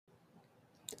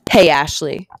Hey,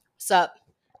 Ashley, What's up?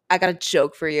 I got a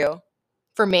joke for you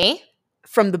For me?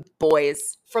 from the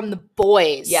boys. From the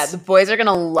boys. Yeah, the boys are going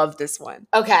to love this one.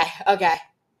 Okay.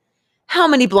 How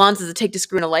many blondes does it take to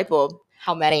screw in a light bulb?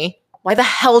 How many? Why the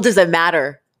hell does it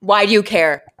matter? Why do you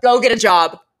care? Go get a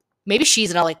job. Maybe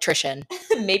she's an electrician.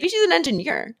 Maybe she's an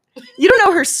engineer. You don't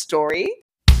know her story?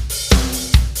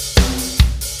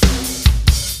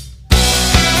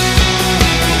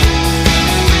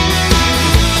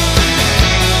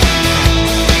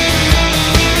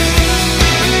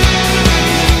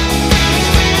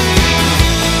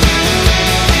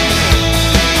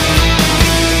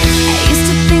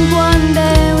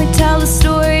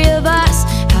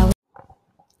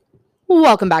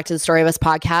 Welcome back to the Story of Us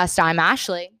podcast. I'm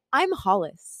Ashley. I'm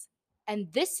Hollis.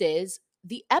 And this is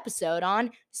the episode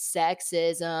on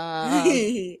sexism.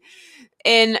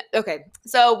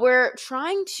 So we're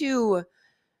trying to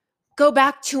go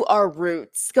back to our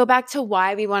roots, go back to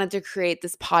why we wanted to create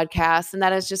this podcast, and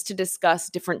that is just to discuss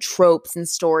different tropes and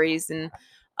stories and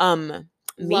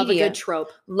media. Love a good trope.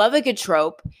 Love a good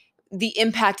trope, the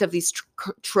impact of these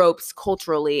tropes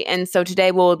culturally. And so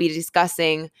today we'll be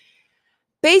discussing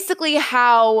basically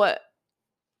how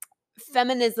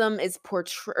feminism is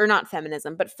portrayed, or not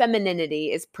feminism, but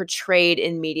femininity is portrayed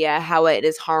in media, how it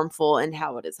is harmful and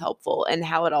how it is helpful, and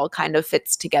how it all kind of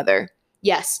fits together.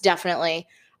 Yes, definitely.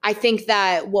 I think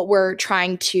that what we're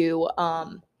trying to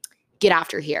get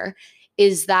after here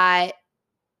is that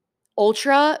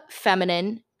ultra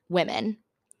feminine women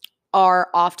are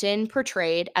often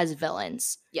portrayed as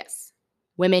villains. Yes.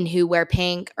 Women who wear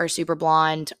pink, are super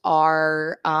blonde,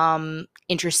 are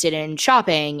interested in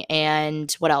shopping,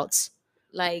 and what else?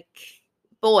 Like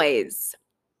boys.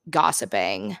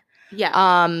 Gossiping.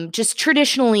 Yeah. Just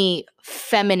traditionally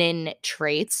feminine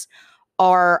traits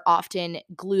are often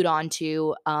glued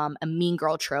onto a mean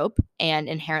girl trope and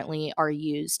inherently are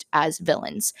used as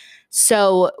villains.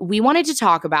 So we wanted to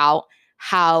talk about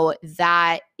how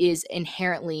that is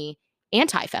inherently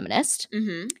anti-feminist.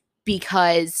 Mm-hmm.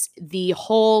 Because the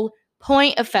whole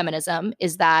point of feminism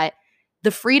is that the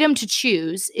freedom to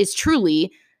choose is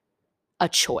truly a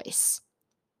choice,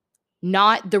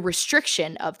 not the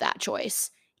restriction of that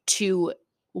choice to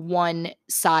one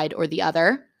side or the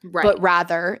other, Right. but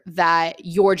rather that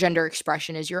your gender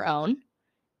expression is your own,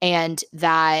 and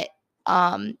that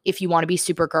if you want to be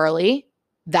super girly,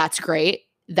 that's great.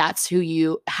 That's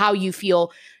how you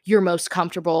feel you're most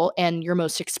comfortable and you're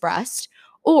most expressed.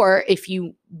 Or if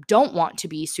you don't want to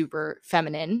be super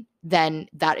feminine, then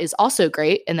that is also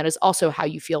great. And that is also how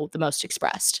you feel the most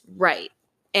expressed. Right.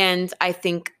 And I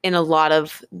think in a lot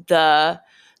of the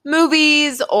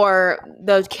movies or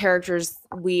those characters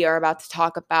we are about to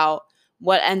talk about,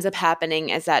 what ends up happening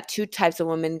is that two types of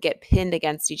women get pinned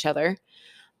against each other.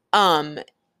 And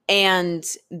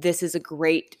this is a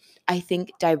great, I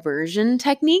think, diversion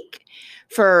technique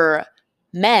for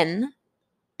men,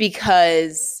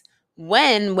 because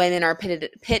when women are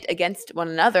pit against one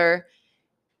another,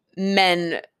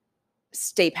 men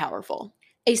stay powerful.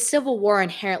 A civil war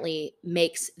inherently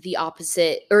makes the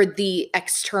opposite or the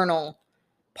external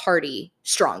party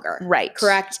stronger. Right.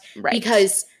 Correct? Right.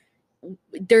 Because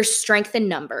there's strength in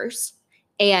numbers,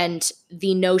 and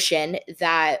the notion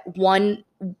that one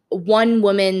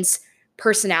woman's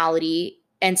personality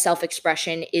and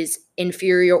self-expression is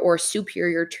inferior or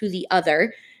superior to the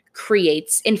other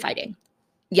creates infighting.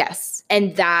 Yes.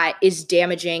 And that is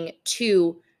damaging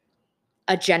to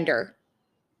a gender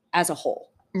as a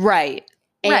whole. Right.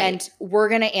 And we're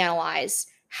going to analyze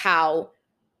how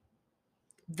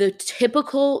the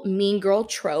typical mean girl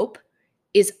trope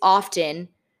is often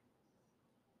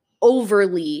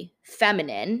overly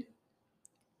feminine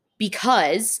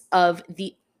because of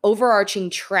the overarching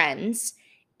trends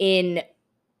in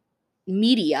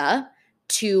media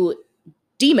to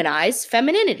demonize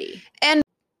femininity. And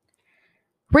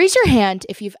raise your hand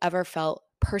if you've ever felt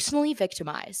personally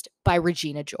victimized by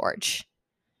Regina George.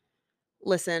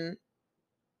 Listen,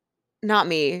 not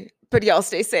me, but y'all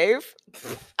stay safe.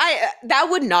 That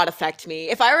would not affect me.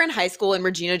 If I were in high school and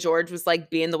Regina George was like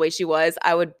being the way she was,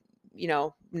 I would,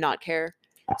 not care.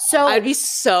 So I'd be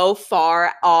so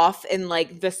far off in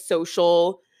like the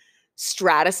social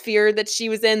stratosphere that she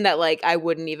was in that like I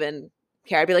wouldn't even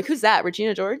care. I'd be like, who's that?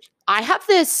 Regina George? I have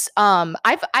this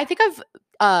I think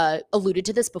I've alluded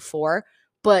to this before,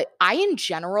 but I in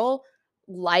general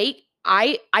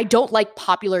I don't like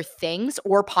popular things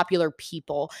or popular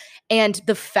people. And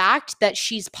the fact that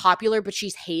she's popular but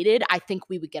she's hated, I think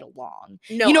we would get along.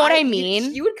 No, you know what I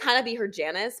mean? You would kind of be her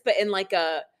Janice, but in like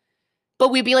a... But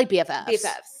we'd be like BFFs.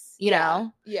 BFFs. You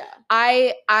know? Yeah.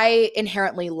 I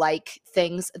inherently like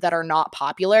things that are not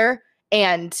popular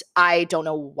And I don't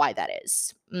know why that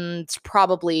is. It's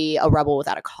probably a rebel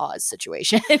without a cause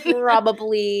situation.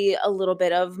 Probably a little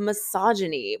bit of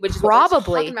misogyny, which is what we're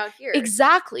Probably. talking about here.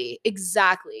 Exactly.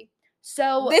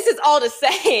 So this is all to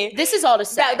say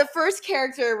that the first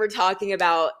character we're talking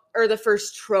about, or the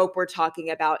first trope we're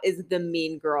talking about, is the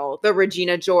mean girl, the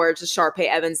Regina George, the Sharpay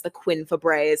Evans, the Quinn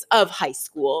Fabres of high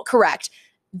school. Correct.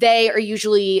 They are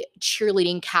usually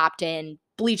cheerleading captain,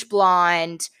 bleach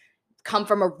blonde, come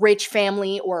from a rich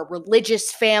family or a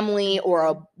religious family or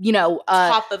a,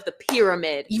 top of the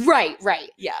pyramid. Right.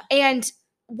 Yeah. And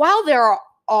while there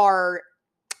are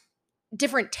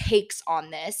different takes on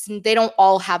this, and they don't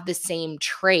all have the same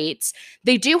traits,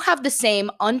 they do have the same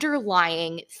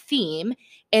underlying theme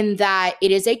in that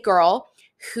it is a girl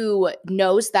who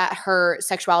knows that her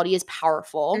sexuality is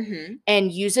powerful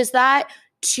and uses that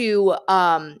to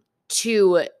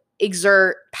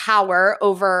exert power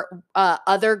over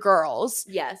other girls.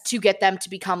 Yes. To get them to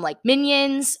become like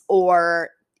minions or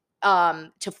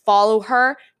to follow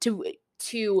her,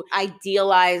 to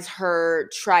idealize her,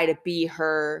 try to be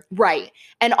her. Right.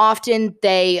 And often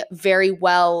they very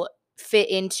well fit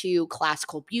into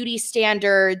classical beauty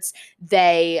standards.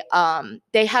 They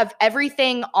have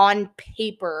everything on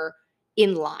paper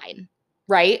in line,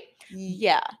 right?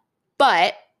 Yeah.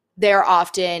 But they're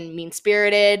often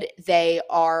mean-spirited. They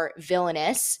are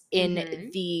villainous in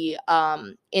the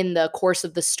course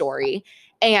of the story,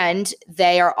 and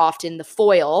they are often the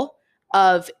foil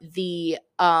of the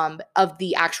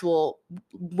actual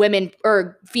women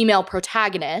or female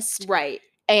protagonist. Right.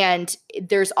 And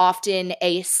there's often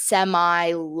a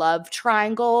semi-love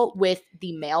triangle with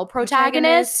the male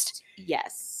protagonist.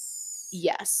 Yes.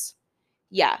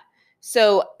 Yeah.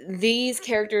 So these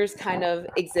characters kind of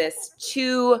exist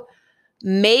to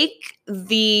make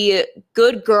the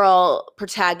good girl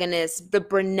protagonist, the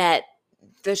brunette,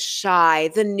 the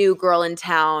shy, the new girl in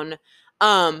town,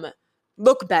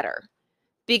 look better.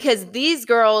 Because these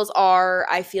girls are,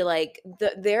 I feel like,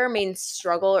 their main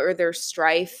struggle or their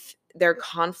strife, their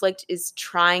conflict is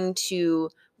trying to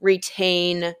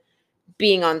retain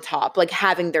being on top, like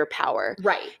having their power.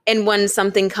 Right. And when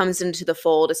something comes into the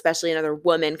fold, especially another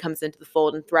woman comes into the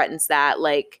fold and threatens that,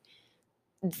 like,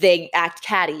 they act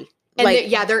catty. And like,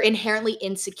 they're inherently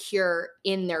insecure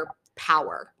in their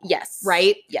power. Yes.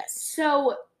 Right? Yes.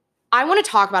 So I want to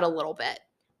talk about a little bit.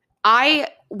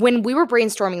 When we were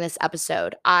brainstorming this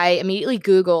episode, I immediately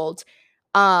Googled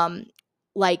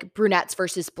like brunettes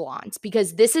versus blondes,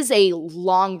 because this is a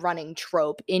long-running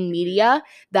trope in media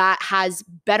that has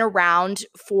been around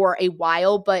for a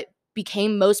while, but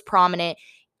became most prominent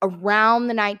around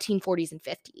the 1940s and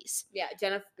 50s. Yeah,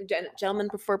 Gentlemen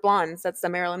Prefer Blondes. That's the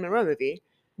Marilyn Monroe movie.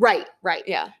 Right.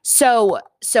 Yeah. So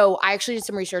I actually did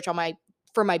some research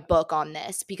for my book on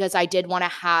this, because I did want to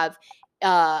have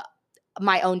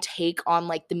my own take on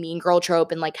like the mean girl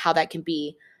trope and like how that can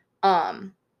be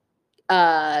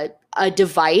a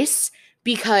device,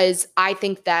 because I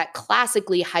think that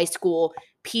classically high school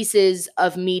pieces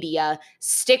of media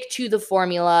stick to the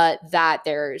formula that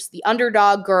there's the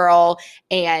underdog girl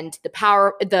and the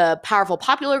powerful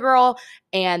popular girl,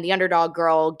 and the underdog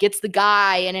girl gets the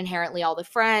guy and inherently all the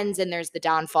friends, and there's the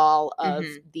downfall of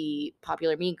the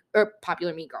popular mean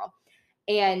girl.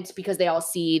 And because they all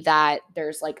see that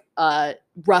there's like a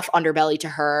rough underbelly to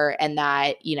her, and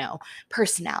that,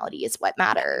 personality is what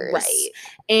matters. Right.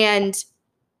 And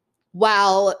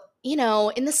while,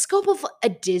 in the scope of a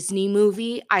Disney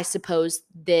movie, I suppose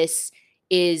this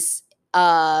is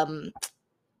a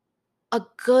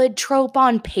good trope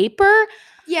on paper.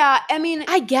 Yeah, I mean,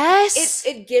 I guess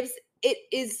it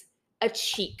is a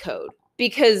cheat code,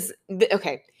 because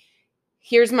okay,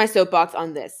 here's my soapbox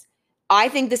on this. I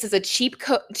think this is a cheat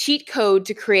code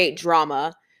to create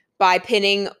drama by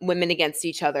pitting women against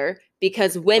each other,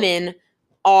 because women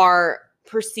are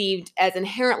perceived as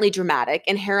inherently dramatic,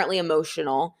 inherently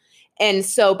emotional. And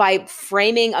so by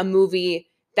framing a movie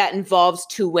that involves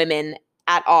two women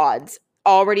at odds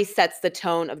already sets the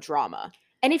tone of drama.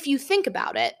 And if you think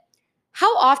about it,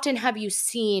 how often have you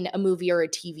seen a movie or a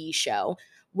TV show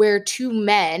where two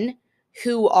men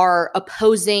who are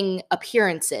opposing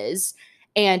appearances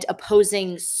and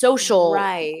opposing social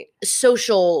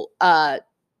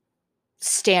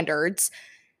standards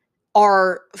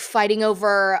are fighting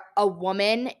over a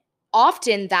woman?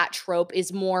 Often that trope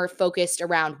is more focused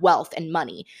around wealth and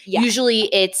money. Yeah.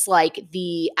 Usually it's like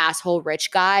the asshole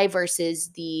rich guy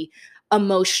versus the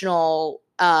emotional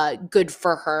good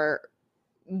for her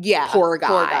poor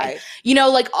guy.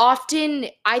 Like often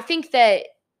I think that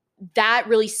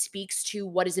really speaks to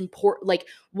what is important, like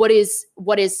what is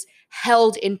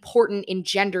held important in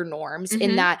gender norms,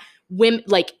 in that women,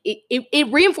 like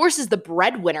it reinforces the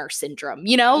breadwinner syndrome,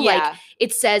 like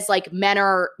it says like men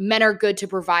are good to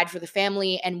provide for the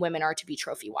family and women are to be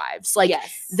trophy wives. Like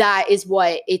that is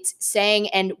what it's saying.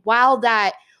 And while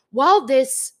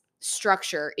this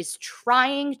structure is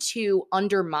trying to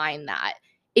undermine that,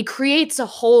 it creates a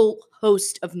whole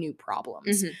host of new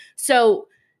problems. So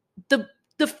the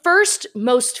first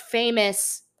most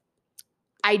famous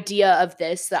idea of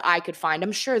this that I could find,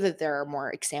 I'm sure that there are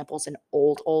more examples in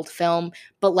old film,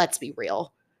 but let's be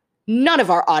real. None of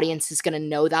our audience is going to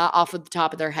know that off of the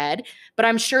top of their head, but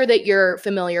I'm sure that you're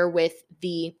familiar with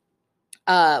the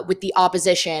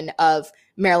opposition of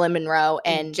Marilyn Monroe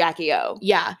and Jackie O.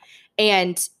 Yeah.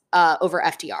 And over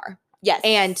FDR. Yes.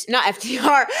 And not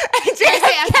FDR.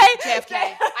 JFK.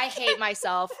 I hate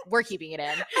myself. We're keeping it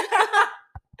in.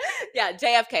 Yeah,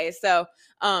 JFK. So,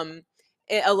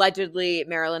 allegedly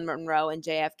Marilyn Monroe and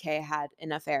JFK had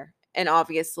an affair. And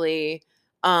obviously,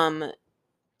 Marilyn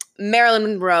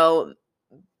Monroe,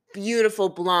 beautiful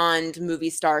blonde movie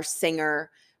star,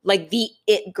 singer, like the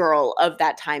it girl of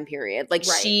that time period. Like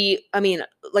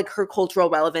like her cultural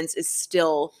relevance is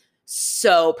still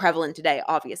so prevalent today,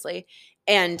 obviously.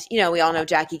 And, we all know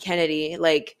Jackie Kennedy,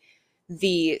 like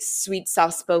the sweet,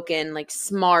 soft-spoken, like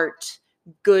smart,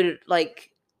 good,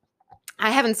 like, I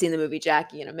haven't seen the movie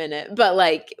Jackie in a minute, but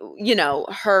like,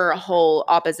 her whole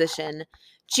opposition,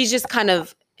 she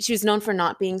was known for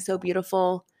not being so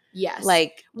beautiful. Yes.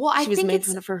 Like, she was made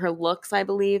fun of for her looks, I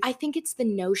believe. I think it's the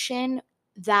notion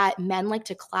that men like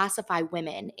to classify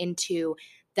women into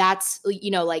that's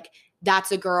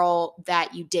a girl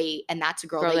that you date and that's a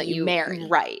girl that you marry.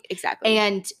 Right, exactly.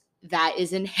 And that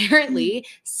is inherently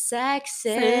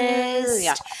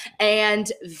sexist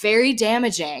and very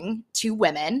damaging to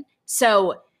women.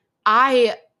 So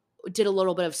I did a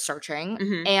little bit of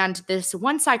searching, and this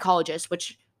one psychologist,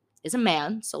 which is a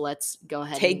man, so let's go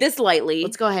ahead take this lightly.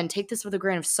 Let's go ahead and take this with a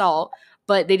grain of salt.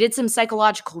 But they did some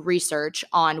psychological research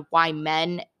on why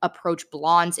men approach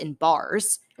blondes in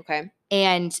bars. Okay.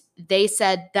 And they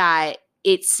said that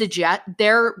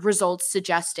their results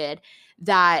suggested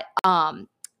that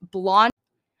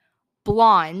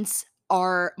blondes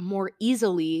are more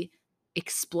easily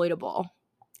exploitable.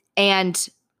 And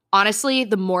honestly,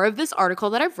 the more of this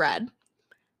article that I've read,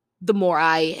 the more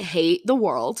I hate the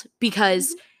world,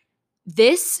 because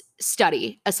this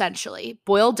study essentially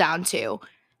boiled down to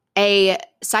a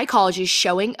psychologist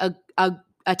showing a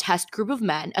test group of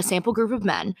men, a sample group of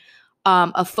men,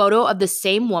 a photo of the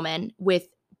same woman with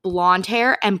blonde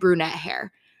hair and brunette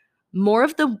hair. More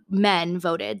of the men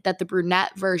voted that the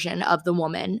brunette version of the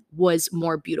woman was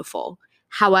more beautiful.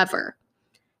 However,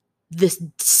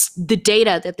 the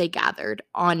data that they gathered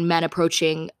on men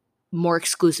approaching more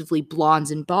exclusively blondes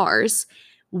in bars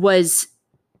was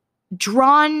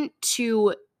drawn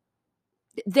to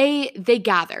they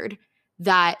gathered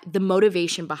that the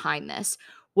motivation behind this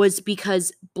was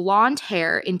because blonde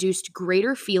hair induced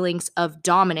greater feelings of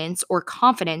dominance or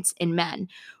confidence in men,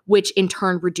 which in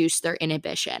turn reduced their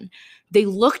inhibition. They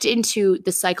looked into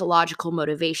the psychological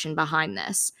motivation behind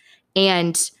this,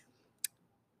 and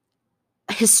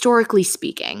historically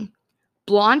speaking,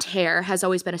 blonde hair has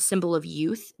always been a symbol of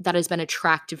youth that has been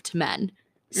attractive to men.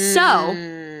 So,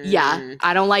 yeah,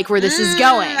 I don't like where this is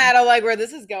going. I don't like where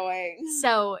this is going.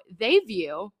 So they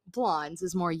view blondes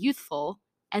as more youthful,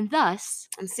 and thus...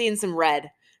 I'm seeing some red.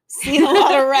 Seeing a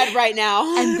lot of red right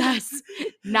now. And thus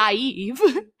naive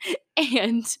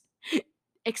and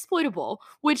exploitable,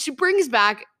 which brings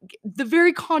back the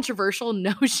very controversial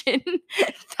notion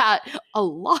that a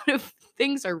lot of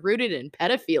things are rooted in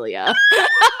pedophilia.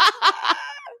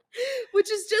 Which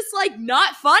is just like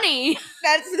not funny.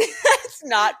 That's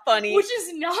not funny. Which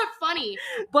is not funny.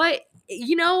 But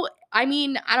I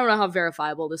mean, I don't know how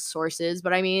verifiable this source is,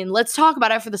 but I mean, let's talk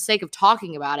about it for the sake of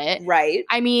talking about it. Right.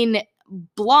 I mean,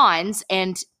 blondes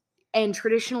and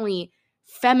traditionally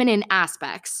feminine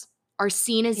aspects are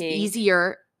seen as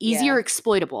easier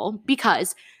exploitable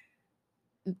because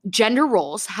gender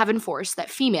roles have enforced that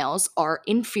females are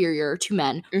inferior to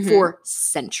men for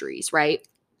centuries, right?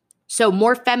 So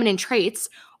more feminine traits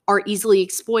are easily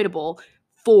exploitable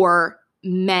for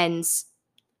men's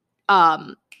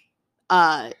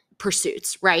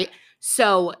pursuits, right?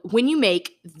 So when you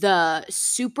make the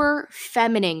super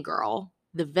feminine girl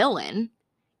the villain,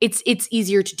 it's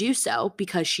easier to do so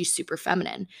because she's super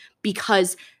feminine,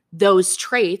 because those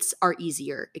traits are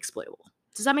easier exploitable.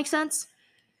 Does that make sense?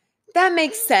 That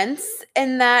makes sense.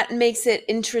 And that makes it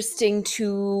interesting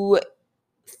to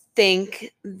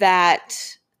think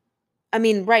that, I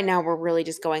mean, right now we're really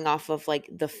just going off of like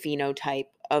the phenotype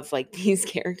of like these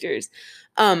characters.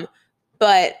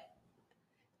 But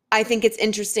I think it's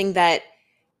interesting that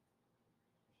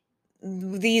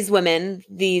these women,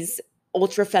 these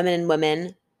ultra feminine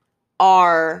women,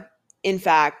 are in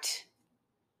fact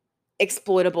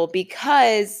exploitable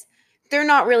because they're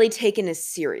not really taken as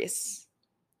serious.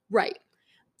 Right.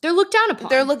 They're looked down upon.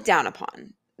 They're looked down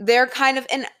upon. They're kind of,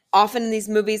 and often in these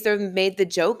movies, they're made the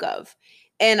joke of.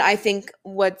 And I think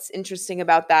what's interesting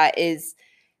about that is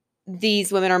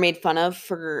these women are made fun of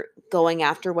for going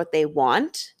after what they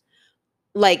want.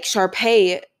 Like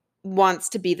Sharpay wants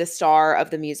to be the star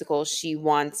of the musical. She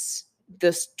wants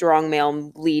the strong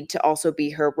male lead to also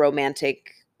be her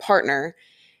romantic partner.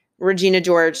 Regina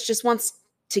George just wants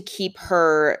to keep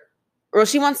her, or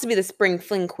she wants to be the spring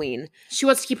fling queen. She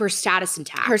wants to keep her status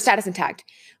intact.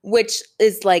 Which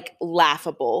is like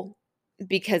laughable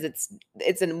because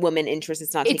it's a woman interest.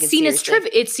 It's not taken seriously.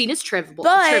 It's seen as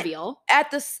trivial.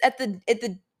 At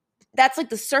the that's like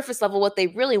the surface level what they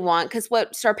really want, because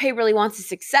what Sharpay really wants is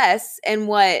success, and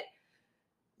what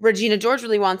Regina George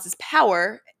really wants is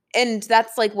power, and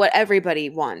that's like what everybody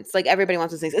wants. Like everybody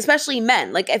wants those things, especially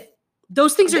men. Like if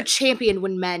those things are championed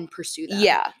when men pursue them.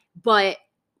 Yeah. But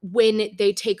when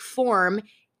they take form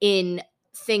in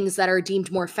things that are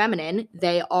deemed more feminine,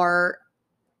 they're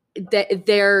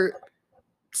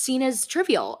seen as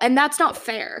trivial, and that's not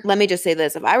fair. Let me just say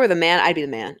this. If I were the man, I'd be the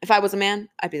man. If I was a man,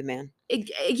 I'd be the man.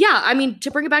 Yeah, I mean,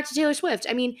 to bring it back to Taylor Swift,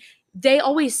 I mean,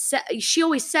 she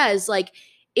always says, like,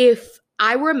 if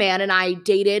I were a man and I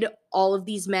dated all of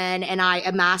these men and I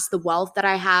amassed the wealth that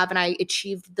I have and I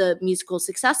achieved the musical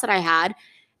success that I had,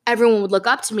 everyone would look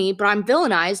up to me, but I'm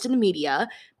villainized in the media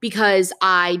because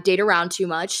I date around too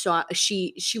much. So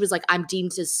she was like, I'm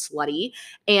deemed as slutty,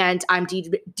 and I'm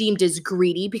deemed as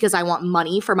greedy because I want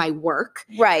money for my work.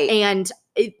 Right.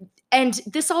 And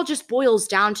this all just boils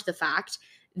down to the fact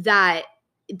that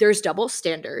there's double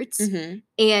standards, mm-hmm.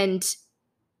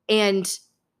 and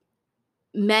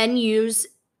men use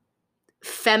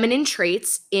feminine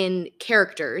traits in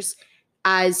characters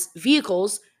as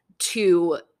vehicles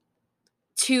to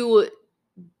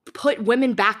put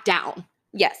women back down.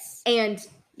 Yes. And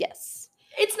yes,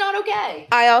 it's not okay.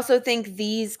 I also think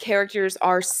these characters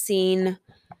are seen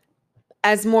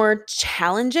as more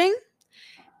challenging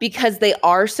because they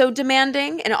are so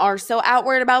demanding and are so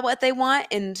outward about what they want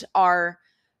and are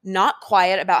not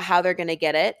quiet about how they're going to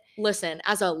get it. Listen,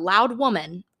 as a loud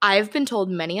woman, I've been told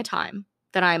many a time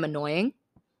that I am annoying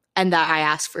and that I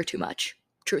ask for too much,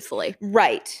 truthfully.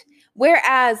 Right.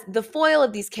 Whereas the foil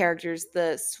of these characters,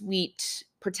 the sweet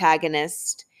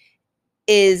protagonist,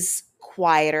 is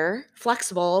quieter,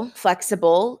 flexible,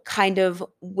 kind of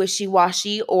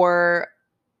wishy-washy, or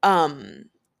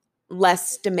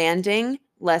less demanding,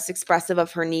 less expressive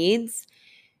of her needs,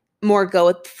 more go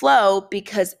with the flow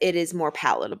because it is more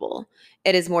palatable.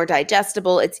 It is more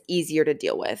digestible. It's easier to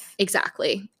deal with.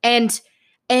 Exactly. And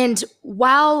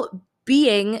while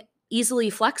being easily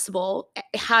flexible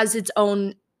has its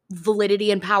own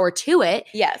validity and power to it.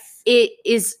 Yes.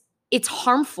 It's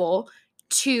harmful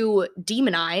to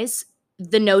demonize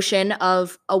the notion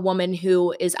of a woman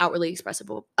who is outwardly expressive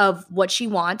of what she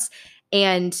wants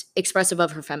and expressive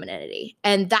of her femininity.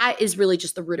 And that is really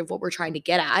just the root of what we're trying to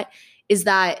get at, is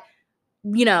that,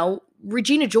 you know,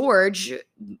 Regina George,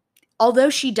 although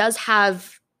she does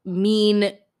have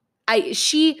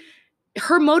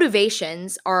her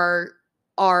motivations are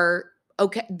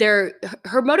okay.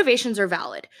 Her motivations are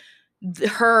valid.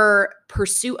 Her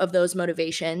pursuit of those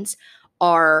motivations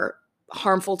are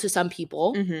harmful to some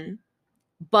people, mm-hmm.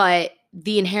 but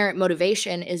the inherent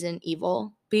motivation isn't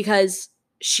evil because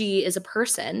she is a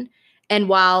person. And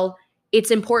while it's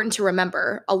important to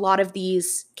remember, a lot of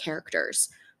these characters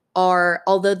are,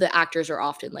 although the actors are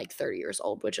often like 30 years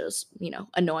old, which is, you know,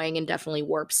 annoying and definitely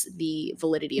warps the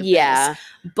validity of this.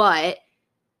 But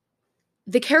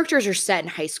the characters are set in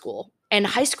high school, and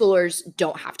high schoolers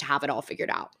don't have to have it all figured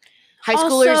out. High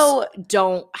schoolers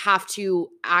don't have to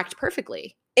act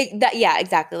perfectly. Yeah,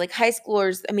 exactly. Like high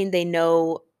schoolers, I mean, they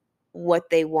know what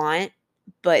they want,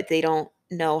 but they don't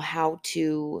know how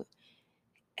to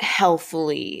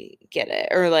healthfully get it,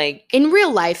 or like in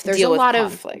real life there's a lot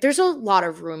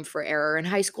of room for error. In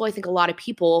high school, I think a lot of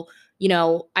people, you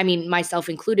know, I mean, myself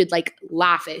included, like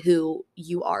laugh at who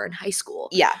you are in high school.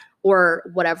 Yeah. Or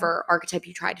whatever archetype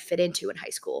you try to fit into in high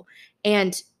school.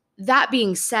 And that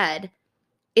being said,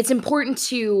 it's important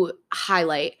to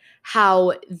highlight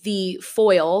how the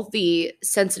foil, the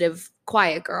sensitive,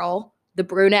 quiet girl, the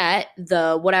brunette,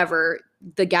 the whatever,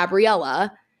 the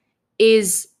Gabriella,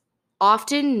 is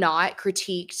often not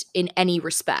critiqued in any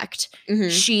respect.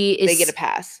 Mm-hmm. They get a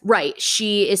pass. Right.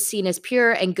 She is seen as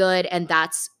pure and good, and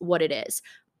that's what it is.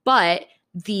 But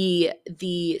the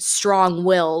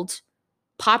strong-willed,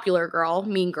 popular girl,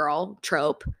 mean girl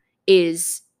trope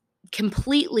is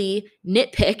completely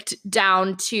nitpicked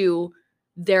down to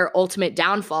their ultimate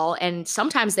downfall. And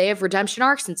sometimes they have redemption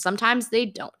arcs and sometimes they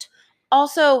don't.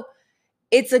 Also,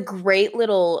 it's a great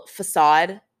little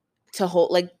facade to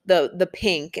hold, like the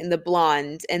pink and the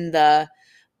blonde and the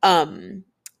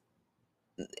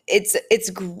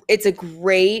it's a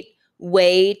great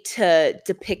way to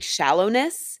depict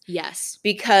shallowness. Yes.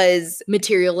 Because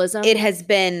materialism. It has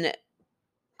been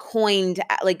coined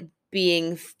like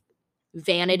being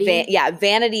vanity.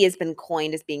 Vanity has been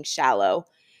coined as being shallow.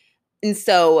 And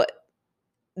so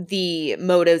the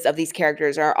motives of these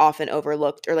characters are often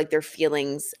overlooked, or like their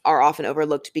feelings are often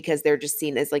overlooked because they're just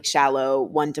seen as like shallow,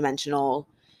 one-dimensional,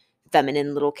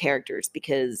 feminine little characters,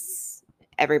 because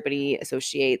everybody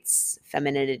associates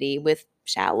femininity with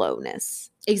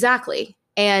shallowness. Exactly.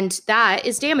 And that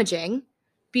is damaging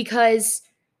because,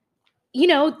 you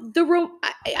know,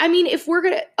 I mean, if we're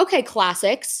going to, okay,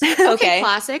 classics. Okay,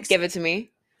 classics. Give it to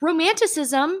me.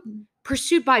 Romanticism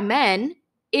pursued by men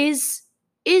is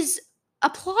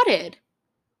applauded.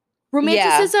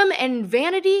 Romanticism and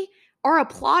vanity are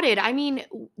applauded. I mean,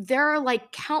 there are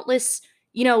like countless,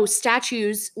 you know,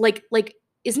 statues like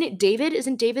isn't David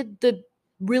the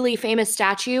really famous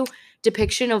statue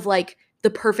depiction of like the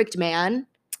perfect man?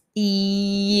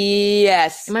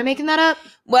 Yes. Am I making that up?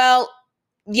 Well,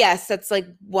 yes, that's like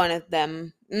one of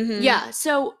them. Mm-hmm. Yeah.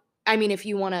 So, I mean, if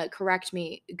you want to correct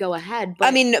me, go ahead. But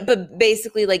I mean, but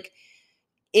basically, like,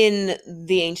 in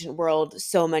the ancient world,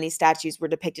 so many statues were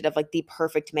depicted of like the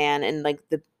perfect man and like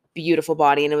the beautiful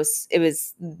body, and it was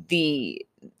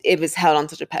held on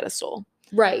such a pedestal.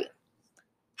 Right.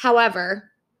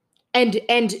 However, and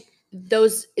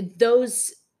those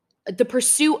the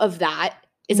pursuit of that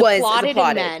is applauded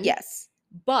in men. Yes.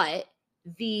 But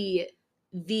the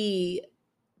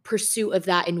pursuit of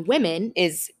that in women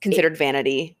is considered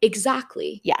vanity.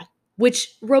 Exactly. Yeah.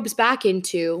 Which ropes back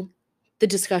into the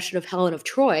discussion of Helen of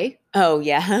Troy. Oh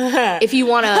yeah. if you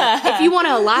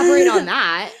wanna elaborate on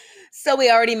that. So we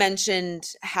already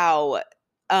mentioned how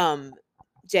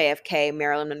JFK,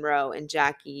 Marilyn Monroe, and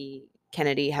Jackie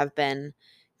Kennedy have been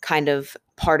kind of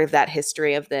part of that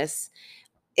history of this.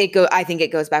 I think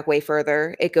it goes back way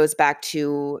further. It goes back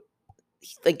to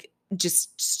like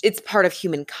just it's part of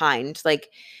humankind.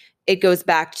 Like it goes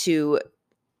back to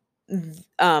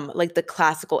like the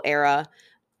classical era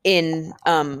in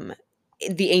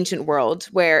the ancient world,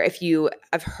 where if you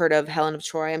have heard of Helen of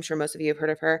Troy, I'm sure most of you have heard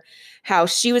of her, how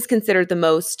she was considered the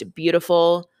most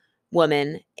beautiful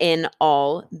woman in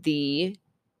all the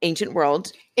ancient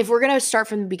world. If we're going to start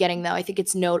from the beginning, though, I think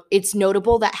it's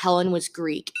notable that Helen was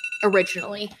Greek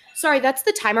originally. Sorry, that's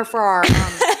the timer for our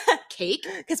cake.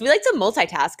 Because we like to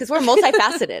multitask, because we're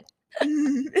multifaceted.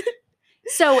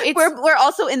 So we're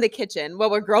also in the kitchen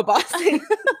while we're girl bossing.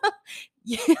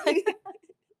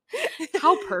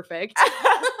 How perfect.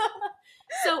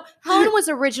 So Helen was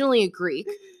originally a Greek,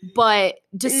 but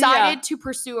decided to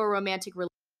pursue a romantic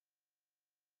relationship.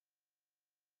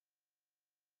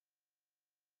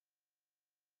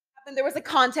 There was a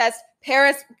contest.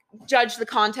 Paris judged the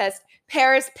contest.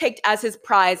 Paris picked as his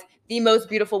prize the most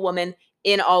beautiful woman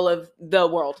in all of the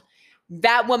world.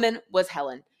 That woman was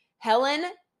Helen.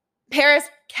 Paris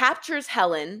captures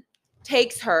Helen,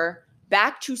 takes her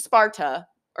back to Sparta,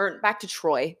 or back to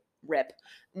Troy, rip,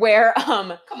 where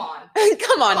come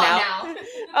on now.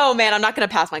 Oh man, I'm not gonna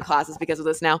pass my classes because of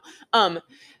this now.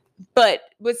 But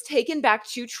was taken back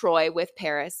to Troy with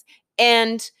Paris.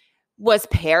 And was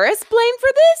Paris blamed for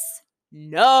this?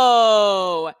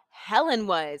 No, Helen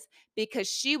was, because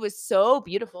she was so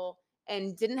beautiful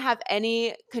and didn't have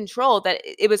any control, that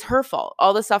it was her fault.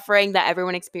 All the suffering that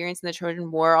everyone experienced in the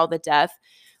Trojan War, all the death,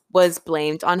 was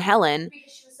blamed on Helen.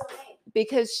 Because she was so vain.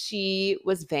 Because she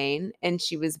was vain and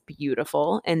she was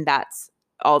beautiful, and that's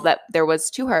all that there was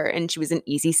to her, and she was an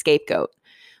easy scapegoat,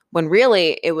 when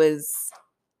really it was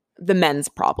the men's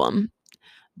problem.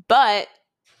 But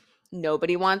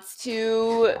nobody wants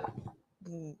to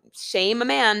shame a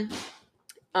man.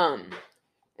 And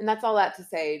that's all that to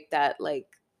say that, like,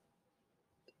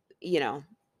 you know,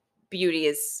 beauty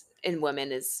is in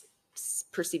women is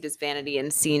perceived as vanity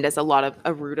and seen as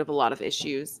a root of a lot of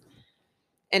issues,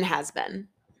 and has been.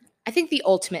 I think the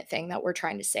ultimate thing that we're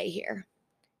trying to say here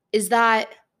is that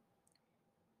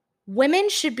women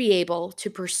should be able to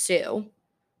pursue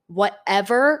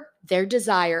whatever their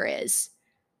desire is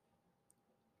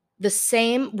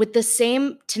with the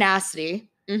same tenacity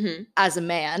as a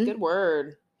man. Good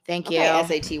word. Thank you.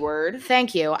 SAT word.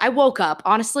 Thank you. I woke up.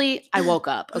 Honestly, I woke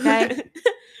up, okay?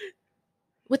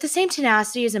 With the same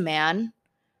tenacity as a man,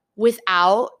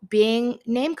 without being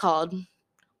name called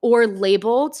or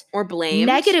labeled or blamed,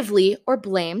 negatively, or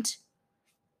blamed,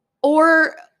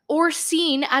 or or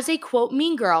seen as a, quote,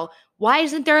 mean girl. Why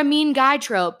isn't there a mean guy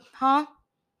trope? Huh?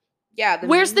 Yeah.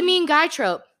 Where's the mean guy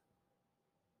trope?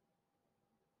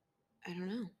 I don't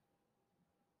know.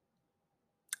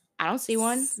 I don't see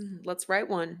one. Let's write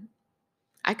one.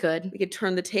 I could. We could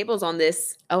turn the tables on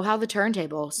this. Oh, how the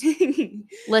turntables.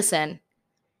 Listen,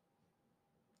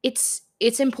 it's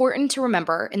important to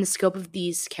remember in the scope of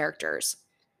these characters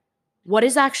what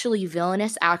is actually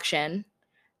villainous action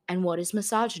and what is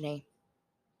misogyny.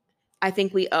 I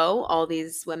think we owe all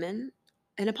these women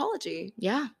an apology.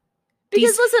 Yeah.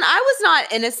 Because listen, I was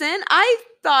not innocent. I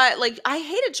thought, like, I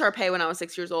hated Sharpay when I was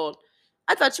 6 years old.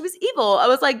 I thought she was evil. I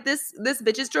was like, this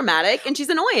bitch is dramatic and she's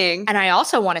annoying. And I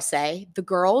also want to say the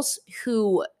girls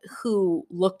who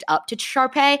looked up to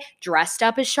Sharpay, dressed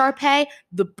up as Sharpay,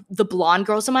 the blonde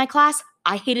girls in my class,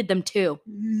 I hated them too.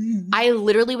 I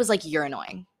literally was like, you're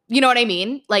annoying. You know what I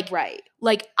mean? Like, right.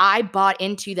 Like, I bought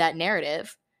into that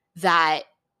narrative that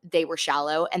they were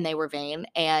shallow and they were vain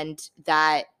and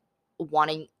that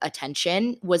wanting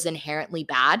attention was inherently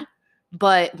bad.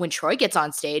 But when Troy gets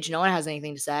on stage, no one has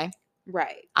anything to say.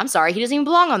 Right. I'm sorry, he doesn't even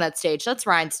belong on that stage. That's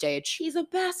Ryan's stage. He's a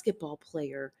basketball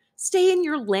player. Stay in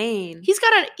your lane. He's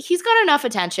got enough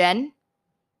attention.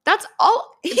 That's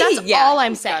all. That's all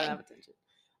I'm saying.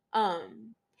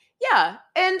 Yeah,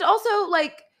 and also,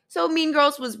 like, so Mean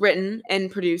Girls was written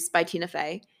and produced by Tina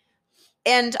Fey,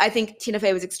 and I think Tina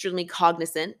Fey was extremely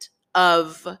cognizant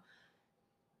of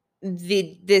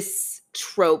this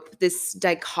trope, this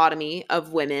dichotomy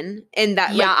of women, and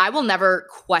that I will never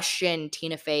question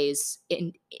Tina Fey's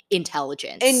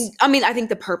intelligence. And I mean, I think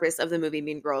the purpose of the movie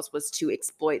Mean Girls was to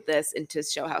exploit this and to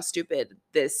show how stupid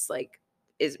this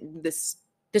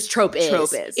trope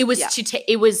is.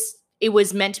 It was it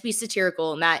was meant to be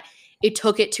satirical, and that it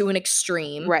took it to an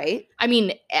extreme. Right. I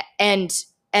mean, and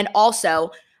also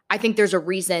I think there's a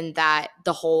reason that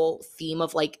the whole theme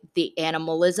of like the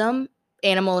animalistic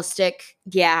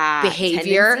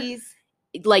behavior tendencies.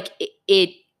 Like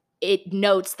it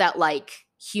notes that like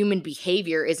human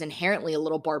behavior is inherently a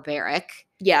little barbaric,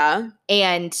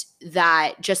 and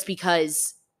that just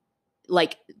because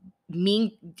the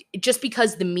mean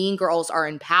girls are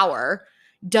in power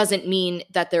doesn't mean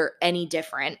that they're any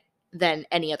different than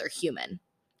any other human,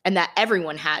 and that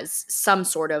everyone has some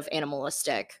sort of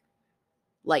animalistic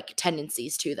like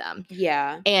tendencies to them.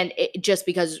 And just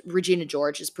because Regina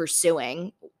George is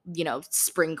pursuing,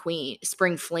 spring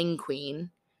fling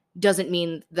queen doesn't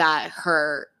mean that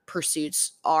her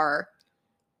pursuits are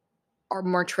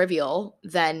more trivial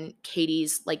than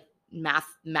Katie's like math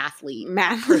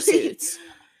pursuits.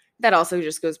 That also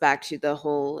just goes back to the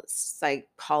whole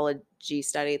psychology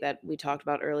study that we talked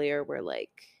about earlier, where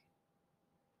like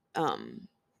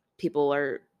people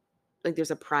are like,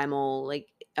 there's a primal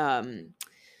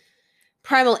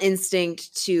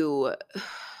instinct to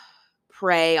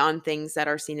prey on things that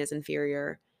are seen as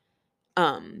inferior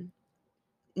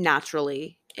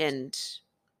naturally, and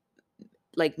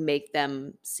like make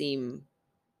them seem,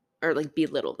 or like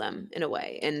belittle them in a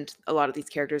way. And a lot of these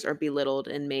characters are belittled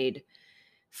and made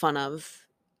fun of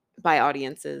by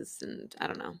audiences, and I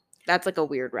don't know. That's like a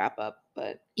weird wrap up,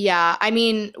 but yeah, I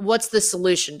mean, what's the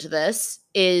solution to this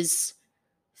is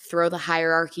throw the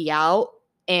hierarchy out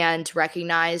and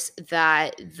recognize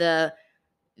that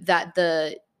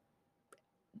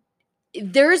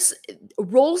there's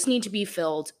roles need to be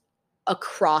filled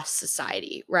across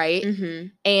society, right? Mm-hmm.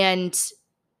 And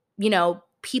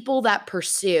people that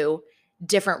pursue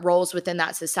different roles within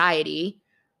that society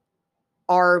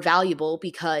are valuable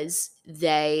because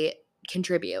they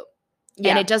contribute.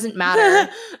 And it doesn't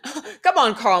matter. Come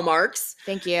on, Karl Marx.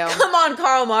 Thank you. Come on,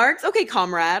 Karl Marx. Okay,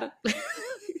 comrade.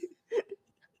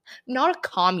 Not a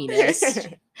communist.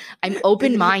 I'm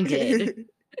open-minded.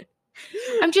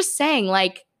 I'm just saying,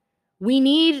 like, we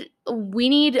need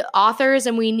authors,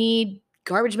 and we need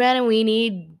garbage men, and we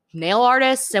need nail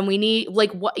artists, and we need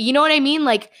like, what, you know what I mean?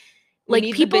 Like we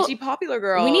need people, the bitchy popular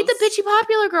girls. We need the bitchy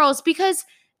popular girls, because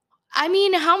I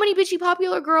mean, how many bitchy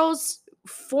popular girls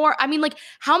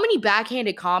how many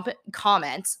backhanded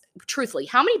comments, truthfully,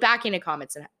 how many backhanded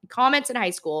comments in high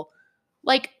school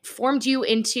like formed you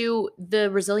into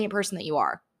the resilient person that you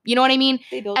are? You know what I mean?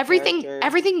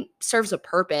 Everything serves a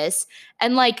purpose,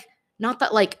 and like, not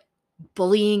that like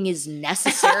bullying is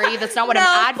necessary. That's not what I'm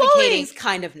advocating. Bullying's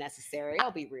kind of necessary. I'll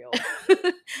be real.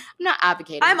 I'm not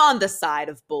advocating. I'm on the side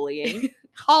of bullying.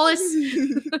 Hollis.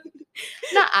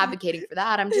 Not advocating for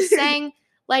that. I'm just saying,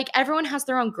 like, everyone has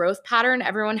their own growth pattern.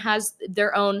 Everyone has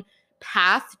their own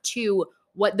path to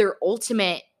what their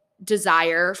ultimate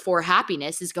desire for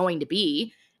happiness is going to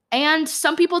be. And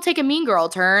some people take a mean girl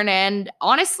turn, and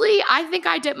honestly, I think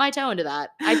I dipped my toe into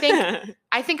that. I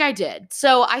think I did.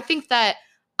 So I think that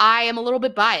I am a little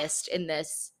bit biased in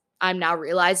this. I'm now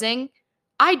realizing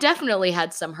I definitely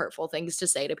had some hurtful things to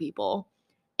say to people.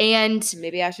 And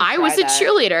Maybe I should I try was a that.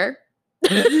 cheerleader.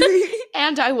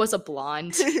 And I was a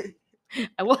blonde.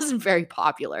 I wasn't very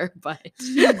popular, but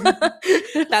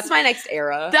That's my next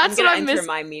era. That's I'm what gonna I'm enter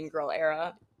my mean girl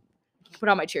era. Put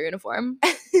on my cheer uniform.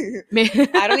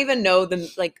 I don't even know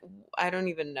I don't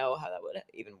even know how that would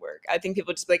even work. I think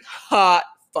people just be like, hot,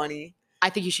 funny. I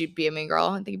think you should be a mean girl.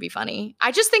 I think it'd be funny.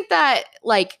 I just think that,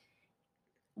 like,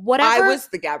 whatever. I was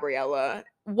the Gabriella.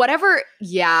 Whatever,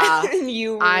 yeah.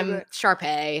 And I'm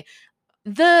Sharpay.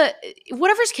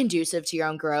 Whatever's conducive to your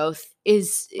own growth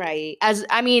is right.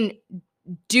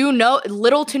 Do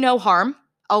little to no harm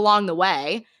along the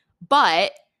way,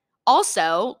 but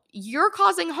also you're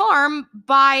causing harm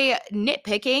by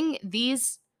nitpicking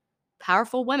these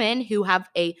powerful women who have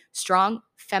a strong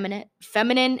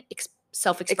feminine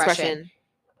self-expression.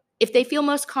 If they feel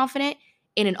most confident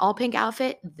in an all pink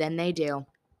outfit, then they do.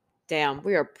 Damn,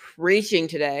 we are preaching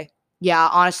today. Yeah,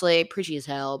 honestly, preachy as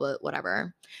hell, but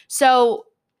whatever. So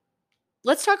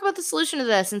let's talk about the solution to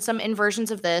this and some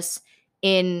inversions of this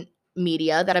in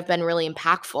media that have been really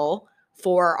impactful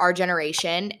for our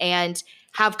generation and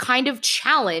have kind of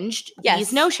challenged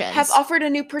these notions. Have offered a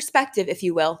new perspective, if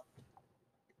you will.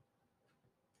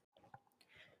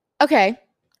 Okay,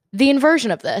 the inversion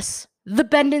of this. The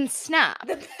bend and snap.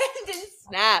 The bend and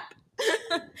snap.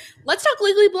 Let's talk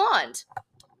Legally Blonde.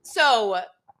 So,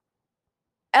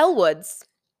 Elle Woods.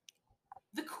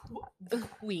 The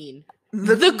queen.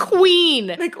 The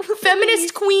queen.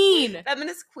 Feminist queen.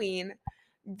 Feminist queen.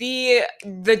 The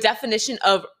definition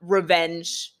of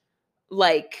revenge,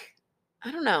 like,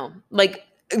 I don't know, like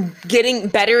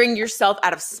bettering yourself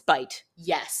out of spite.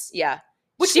 Yes. Yeah.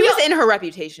 She was in her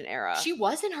Reputation era. She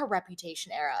was in her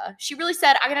Reputation era. She really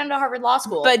said, I got into Harvard Law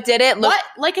School. But did it look... What?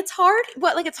 Like it's hard?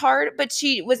 What? Like it's hard? But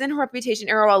she was in her Reputation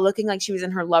era while looking like she was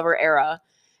in her Lover era.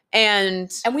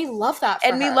 And we love that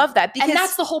for her. we love that because... And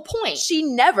that's the whole point. She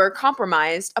never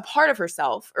compromised a part of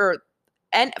herself for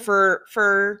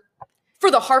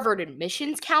the Harvard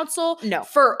Admissions Council? No.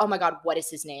 For, oh my God, what is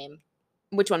his name?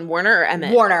 Which one? Warner or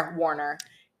Emmett? Warner.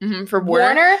 Mm-hmm, for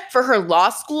Warner? For her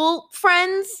law school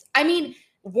friends? I mean...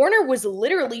 Warner was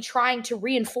literally trying to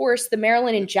reinforce the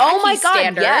Marilyn and Jackie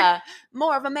standard. Yeah.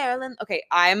 More of a Marilyn. Okay,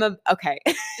 okay.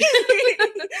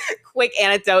 Quick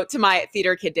anecdote to my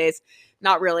theater kid days.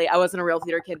 Not really. I wasn't a real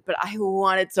theater kid, but I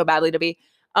wanted so badly to be.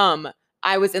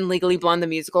 I was in Legally Blonde the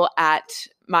musical at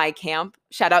my camp.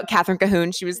 Shout out Catherine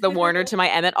Cahoon. She was the Warner to my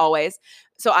Emmett always.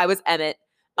 So I was Emmett.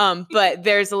 But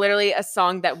there's literally a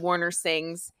song that Warner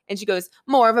sings, and she goes,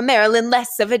 "More of a Marilyn,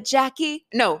 less of a Jackie."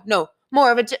 No,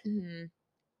 more of a.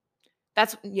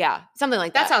 That's something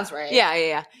like that. That sounds right.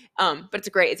 Yeah. But it's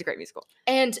a great musical.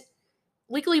 And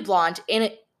Legally Blonde,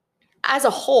 as a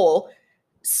whole,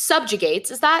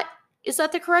 subjugates. Is that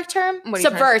the correct term?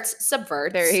 Subverts.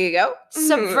 There you go.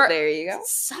 There you go.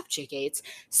 Subjugates.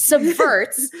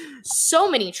 Subverts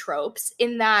so many tropes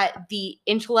in that the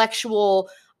intellectual,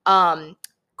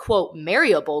 quote,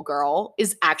 marryable girl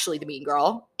is actually the mean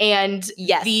girl, and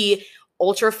the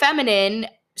ultra feminine,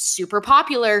 super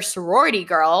popular sorority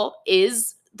girl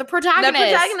is the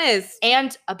protagonist.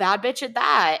 And a bad bitch at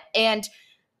that. And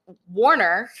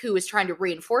Warner, who is trying to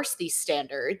reinforce these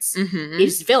standards,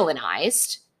 is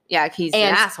villainized. Yeah, he's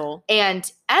an asshole. And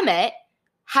Emmett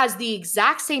has the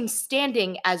exact same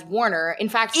standing as Warner. In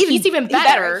fact, he's even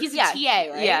better. He's a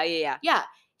TA, right? Yeah.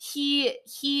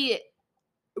 He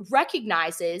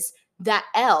recognizes that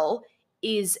Elle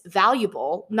is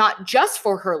valuable, not just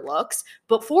for her looks,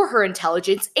 but for her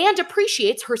intelligence, and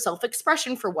appreciates her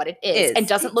self-expression for what it is. And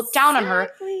doesn't look down on her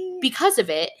because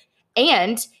of it,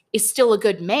 and is still a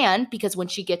good man because when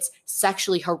she gets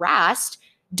sexually harassed,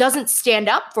 doesn't stand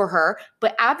up for her,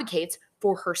 but advocates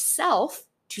for herself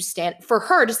to stand up for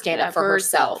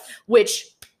herself, which,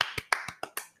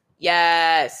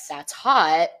 yes, that's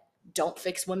hot. Don't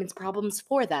fix women's problems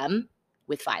for them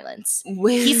with violence.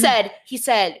 He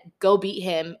said, go beat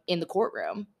him in the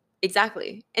courtroom.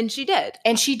 Exactly. And she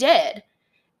did.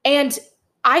 And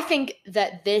I think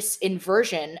that this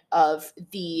inversion of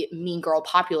the mean girl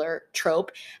popular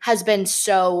trope has been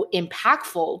so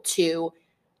impactful to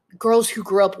girls who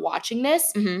grew up watching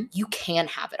this. You can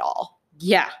have it all.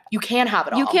 Yeah. You can have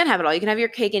it all. You can have it all. You can have your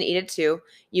cake and eat it too.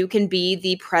 You can be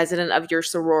the president of your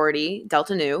sorority,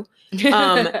 Delta Nu. You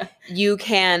can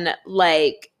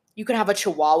you can have a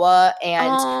chihuahua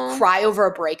and cry over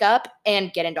a breakup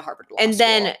and get into Harvard Law School. School.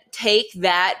 Then take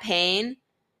that pain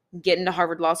get into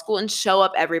Harvard Law School and show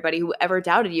up everybody who ever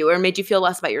doubted you or made you feel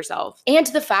less about yourself. And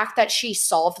the fact that she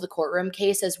solved the courtroom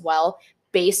case as well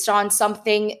based on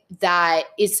something that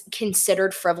is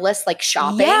considered frivolous, like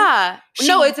shopping. Yeah.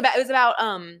 No, it was about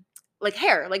like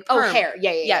hair, like perm. Oh, hair.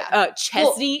 Yeah.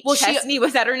 Chesney. Chesney,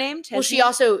 was that her name? Chesney?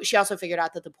 Well, she also figured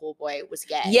out that the pool boy was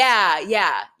gay.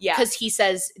 Yeah. Because he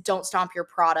says, "Don't stomp your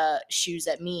Prada shoes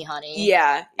at me, honey."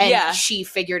 Yeah. And she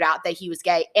figured out that he was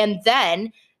gay, and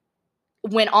then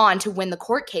went on to win the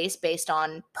court case based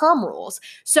on perm rules.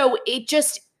 So it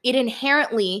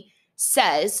inherently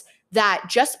says that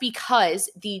just because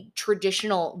the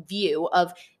traditional view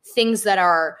of things that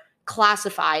are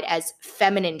classified as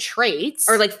feminine traits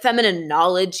or like feminine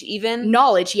knowledge,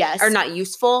 yes, are not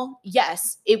useful.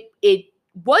 Yes, it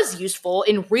was useful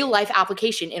in real life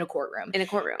application in a courtroom.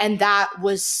 And that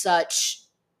was such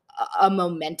a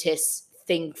momentous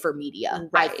thing for media.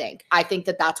 Right. I think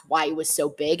that that's why it was so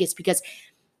big, is because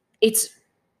it's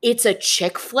a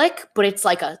chick flick, but it's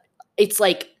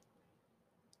like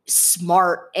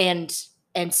smart and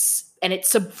it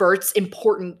subverts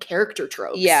important character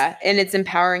tropes. Yeah, and it's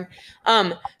empowering.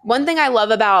 One thing I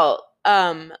love about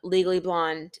Legally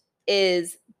Blonde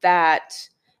is that,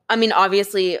 I mean,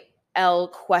 obviously Elle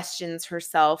questions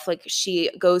herself. Like, she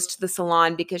goes to the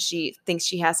salon because she thinks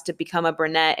she has to become a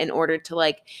brunette in order to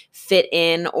like fit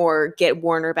in or get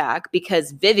Warner back,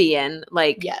 because Vivian,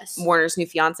 like, yes, Warner's new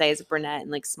fiance, is a brunette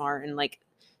and like smart and like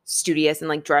studious and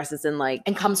like dresses in like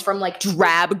and comes from like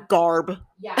drab garb.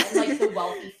 Yeah, and like the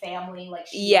wealthy family, like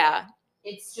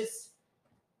it's just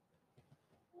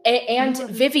and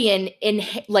Vivian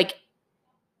like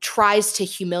tries to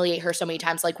humiliate her so many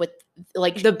times, like with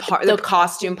like the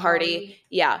costume party.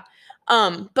 Yeah.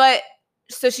 But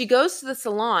so she goes to the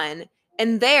salon,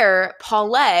 and there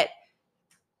Paulette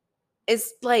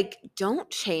is like, don't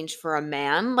change for a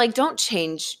man. Like, don't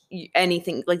change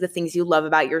anything, like the things you love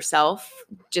about yourself,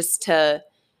 just to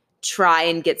try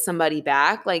and get somebody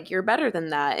back. Like, you're better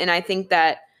than that. And I think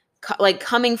that like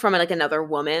coming from like another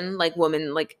woman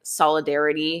like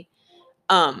solidarity,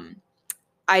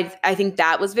 I think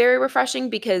that was very refreshing,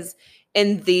 because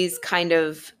in these kind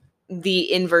of the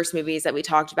inverse movies that we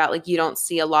talked about, like, you don't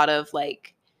see a lot of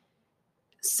like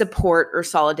support or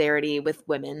solidarity with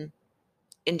women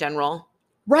in general.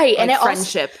 Right. Like, and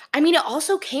friendship. It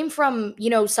also came from,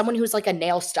 someone who's like a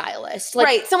nail stylist. Like,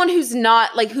 right. Someone who's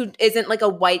not like, who isn't like a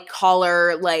white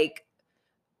collar, like,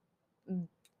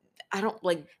 I don't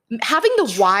like having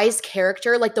the wise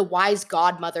character, like the wise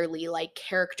godmotherly like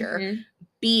character,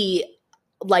 be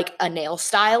like a nail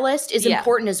stylist is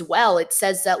important as well. It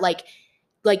says that like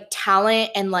talent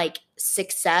and like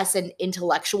success and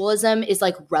intellectualism is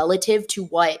like relative to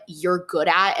what you're good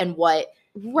at and what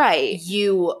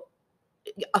you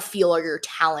feel are your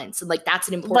talents, and like that's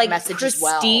an important message as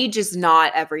well. Prestige is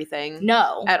not everything.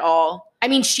 No, at all. I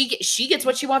mean, she gets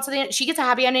what she wants at the end. She gets a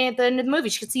happy ending at the end of the movie.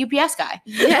 She gets the UPS guy.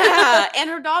 Yeah, and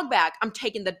her dog back. I'm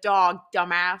taking the dog,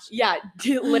 dumbass. Yeah,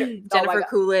 literally. Jennifer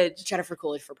Coolidge. Jennifer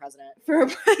Coolidge for president.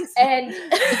 And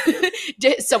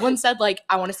someone said, like,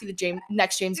 I want to see the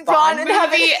next James Bond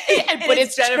movie, but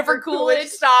it's Jennifer Coolidge.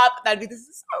 Stop. This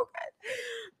is so good.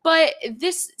 But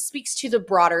this speaks to the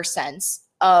broader sense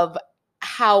of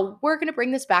how we're going to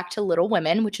bring this back to Little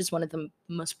Women, which is one of the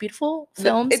most beautiful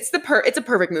films. It's a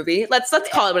perfect movie. Let's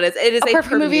call it what it is. It is a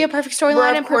perfect movie, a perfect storyline.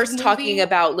 We're of course talking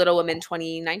about Little Women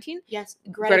 2019. Yes,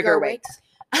 Greta Gerwig.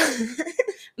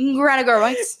 Greta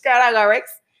Gerwig.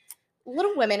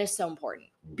 Little Women is so important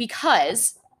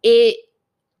because it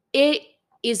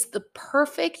is the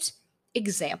perfect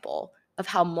example of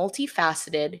how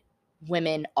multifaceted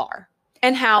women are.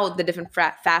 And how the different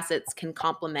facets can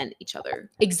complement each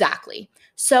other. Exactly.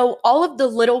 So all of the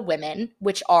Little Women,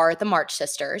 which are the March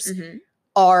sisters,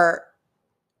 are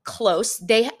close.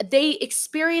 They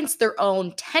experience their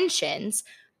own tensions,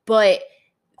 but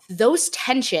those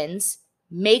tensions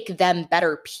make them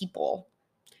better people.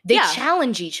 They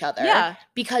challenge each other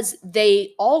because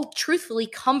they all truthfully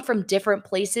come from different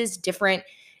places, different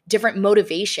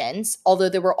motivations, although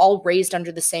they were all raised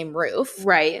under the same roof.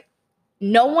 Right.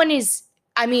 No one is...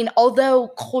 I mean, although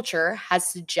culture has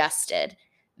suggested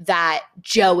that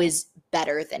Jo is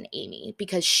better than Amy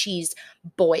because she's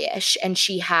boyish and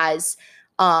she has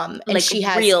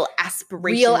real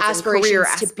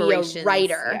aspirations to be a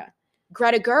writer. Yeah.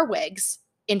 Greta Gerwig's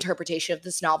interpretation of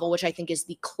this novel, which I think is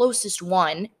the closest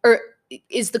one, or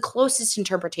is the closest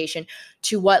interpretation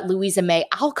to what Louisa May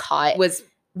Alcott was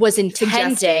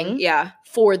intending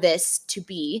for this to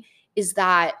be, is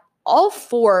that all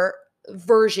four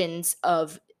versions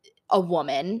of a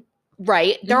woman,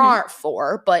 right? There aren't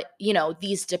four, but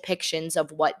these depictions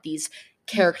of what these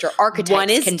character archetypes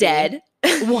one is can dead. be.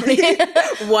 One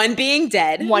being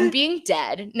dead. One being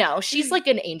dead. No, she's like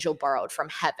an angel borrowed from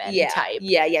heaven type.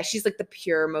 Yeah. She's like the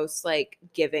pure, most like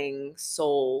giving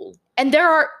soul. And there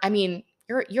are, I mean,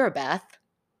 you're a Beth.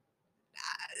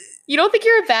 You don't think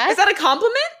you're a Beth? Is that a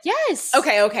compliment? Yes.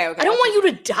 Okay. I don't want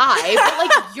you to die, but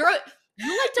like you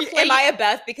like to play. Am I a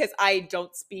Beth because I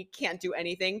don't speak, can't do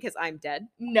anything because I'm dead?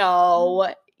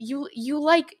 No. You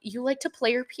like to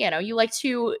play your piano. You like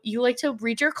to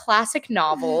read your classic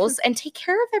novels and take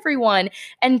care of everyone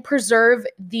and preserve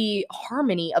the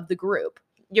harmony of the group.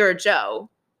 You're a Joe.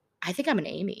 I think I'm an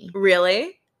Amy.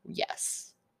 Really? Yes.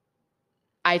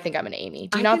 I think I'm an Amy.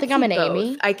 Do you not think I'm an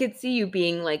Amy? I could see you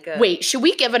being like a... Wait, should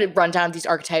we give it a rundown of these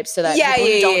archetypes so that people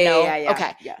who don't know? Yeah.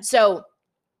 Okay. So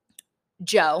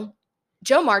Jo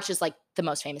March is like the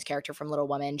most famous character from Little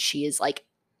Women. She is like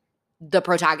the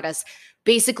protagonist,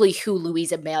 basically who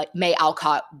Louisa May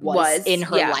Alcott was in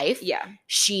her life. Yeah.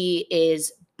 She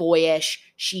is boyish.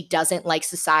 She doesn't like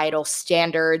societal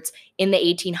standards in the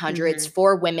 1800s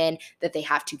for women that they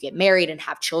have to get married and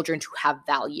have children to have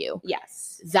value.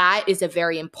 Yes. That is a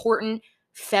very important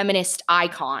feminist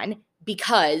icon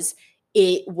because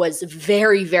it was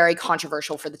very, very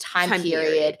controversial for the time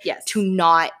period to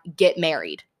not get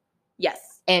married. Yes.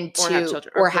 And or to have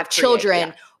children, or have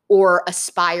children or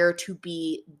aspire to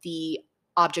be the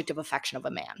object of affection of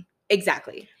a man.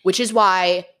 Exactly. Which is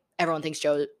why everyone thinks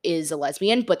Jo is a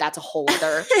lesbian, but that's a whole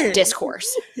other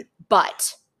discourse.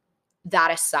 But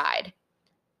that aside,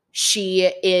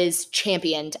 she is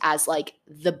championed as like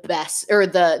the best or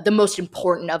the most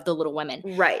important of the Little Women.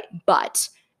 Right. But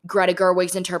Greta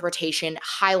Gerwig's interpretation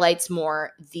highlights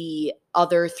more the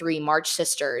other three March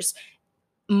sisters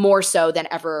more so than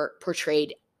ever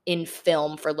portrayed in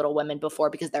film for Little Women before,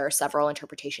 because there are several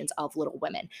interpretations of Little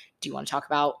Women. Do you want to talk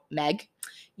about Meg?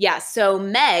 Yeah, so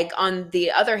Meg, on the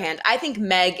other hand, I think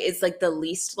Meg is like the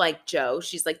least like Jo.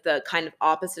 She's like the kind of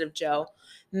opposite of Jo.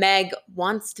 Meg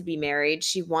wants to be married.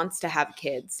 She wants to have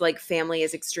kids. Like family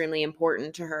is extremely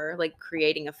important to her, like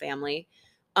creating a family.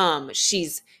 She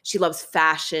loves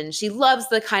fashion. She loves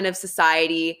the kind of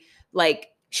society, like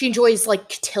she enjoys like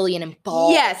cotillion and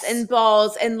balls. Yes, and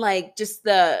balls and like just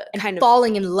the and kind of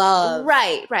falling in love.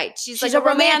 Right. She's like a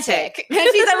romantic.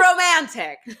 She's a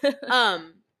romantic.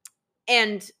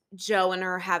 And Jo and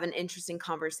her have an interesting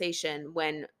conversation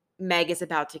when Meg is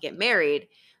about to get married.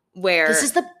 Where this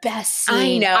is the best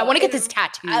scene. I know. I want to get this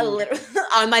tattoo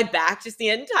on my back, just the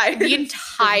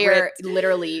entire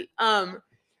literally.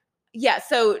 Yeah.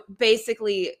 So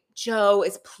basically, Jo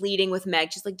is pleading with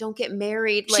Meg. She's like, "Don't get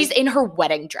married." Like, she's in her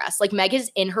wedding dress. Like Meg is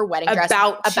in her wedding dress,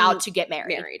 about to get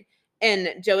married.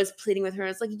 And Jo is pleading with her. And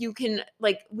it's like,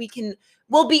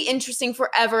 we'll be interesting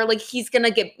forever. Like he's gonna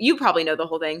get. You probably know the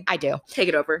whole thing. I do. Take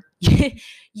it over.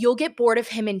 You'll get bored of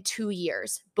him in 2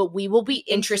 years, but we will be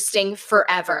interesting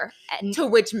forever. And to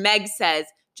which Meg says,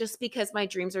 "Just because my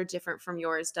dreams are different from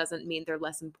yours doesn't mean they're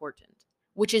less important."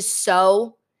 Which is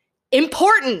so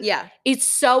important. Yeah. It's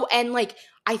so, and like,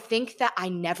 I think that I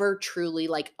never truly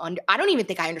like, I don't even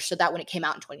think I understood that when it came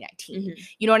out in 2019. Mm-hmm.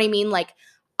 You know what I mean? Like,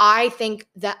 I think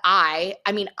that I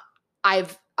mean,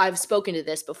 I've spoken to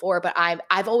this before, but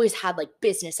I've always had like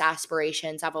business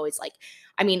aspirations. I've always like,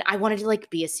 I mean, I wanted to like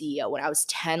be a CEO when I was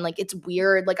 10. Like, it's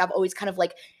weird. Like, I've always kind of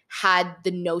like had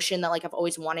the notion that like I've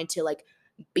always wanted to like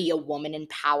be a woman in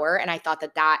power. And I thought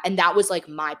that was like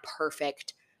my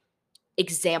perfect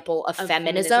example of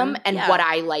feminism. And what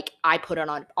I put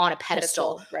on a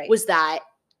pedestal right. was that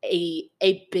a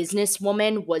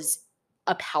businesswoman was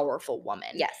a powerful woman.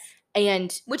 Yes.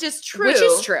 And which is true.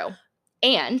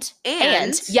 And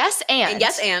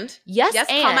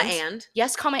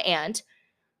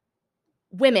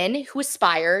women who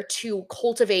aspire to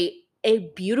cultivate a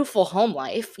beautiful home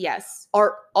life, yes,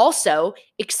 are also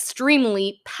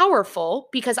extremely powerful,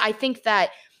 because I think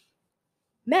that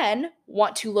men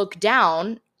want to look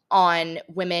down on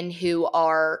women who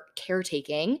are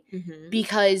caretaking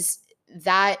because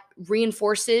that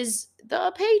reinforces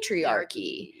the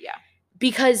patriarchy. Yeah.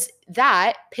 Because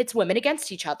that pits women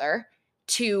against each other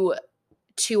to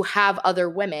have other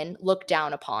women look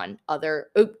down upon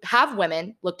other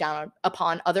women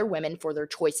for their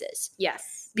choices.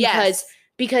 Yes.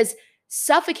 Because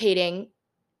suffocating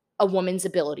a woman's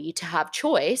ability to have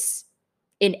choice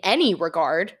in any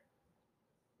regard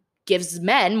gives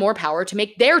men more power to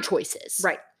make their choices.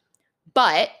 Right.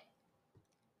 But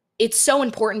it's so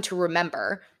important to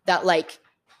remember that like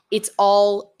it's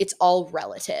all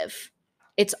relative.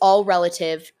 It's all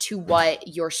relative to what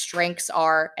your strengths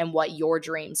are and what your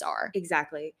dreams are.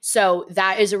 Exactly. So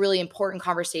that is a really important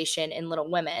conversation in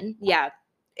Little Women. Yeah.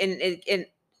 And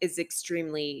it is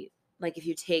extremely, like, if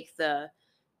you take the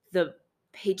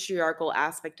patriarchal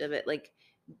aspect of it, like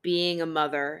being a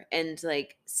mother and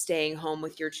like staying home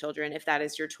with your children, if that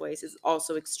is your choice, is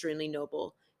also extremely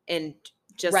noble and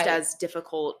just Right. as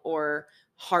difficult or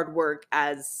hard work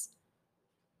as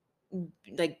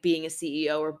like being a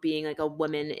CEO or being like a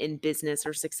woman in business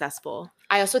or successful.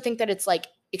 I also think that it's like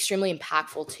extremely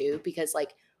impactful too, because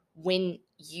like when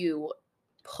you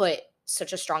put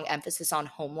such a strong emphasis on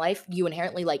home life, you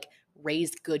inherently like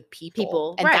raise good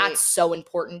people. And right. that's so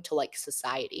important to like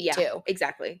society too.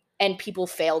 Exactly. And people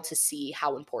fail to see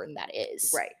how important that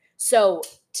is. Right. So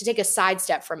to take a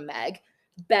sidestep from Meg,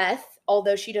 Beth,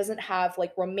 although she doesn't have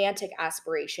like romantic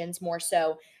aspirations, more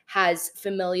so has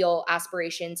familial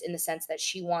aspirations in the sense that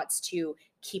she wants to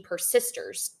keep her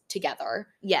sisters together.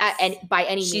 Yes. And by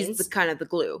any She's means. the kind of the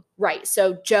glue. Right.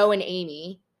 So Joe and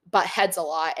Amy butt heads a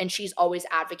lot, and she's always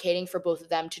advocating for both of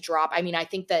them to drop. I mean, I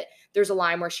think that there's a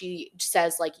line where she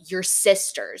says like, "Your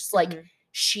sisters." Like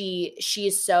she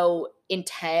is so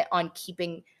intent on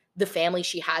keeping the family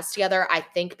she has together. I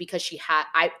think because she had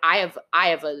I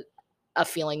have a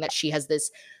feeling that she has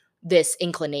this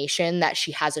inclination that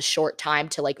she has a short time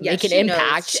to like make an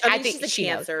impact. I think she's a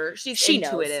Cancer. She's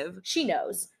intuitive. She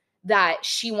knows that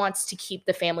she wants to keep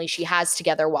the family she has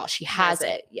together while she has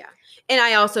it. Yeah. And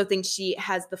I also think she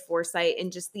has the foresight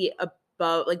and just the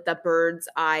above, like the bird's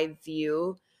eye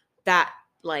view that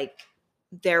like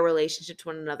their relationship to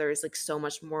one another is like so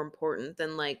much more important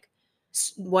than like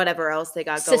whatever else they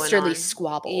got going on. Sisterly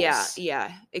squabbles.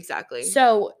 Yeah, exactly.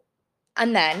 So,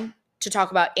 and then to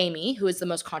talk about Amy, who is the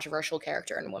most controversial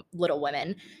character in Little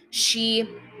Women,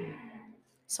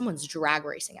 someone's drag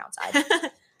racing outside.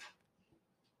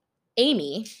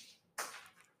 Amy,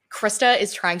 Krista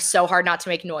is trying so hard not to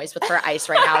make noise with her ice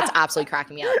right now. It's absolutely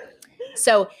cracking me up.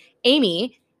 So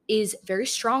Amy is very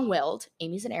strong-willed.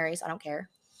 Amy's an Aries. I don't care.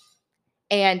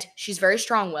 And she's very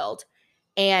strong-willed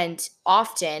and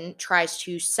often tries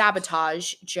to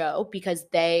sabotage Joe because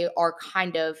they are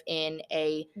kind of in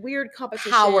a weird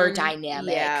competition, power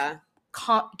dynamic,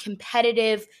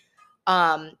 competitive.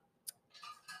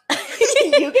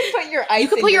 You can put your ice. You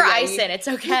can put your ice in. It's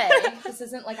okay. This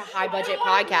isn't like a high budget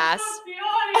podcast.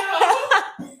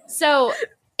 So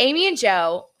Amy and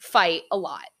Joe fight a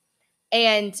lot,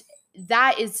 and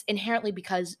that is inherently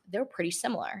because they're pretty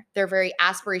similar. They're very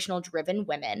aspirational driven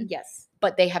women. Yes.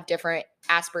 But they have different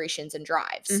aspirations and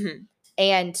drives.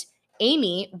 And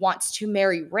Amy wants to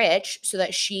marry rich so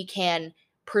that she can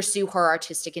pursue her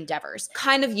artistic endeavors.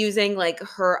 Kind of using like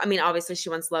her, I mean, obviously she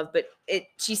wants love, but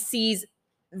she sees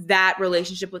that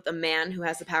relationship with a man who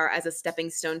has the power as a stepping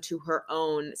stone to her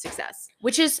own success.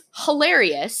 Which is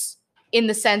hilarious in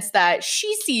the sense that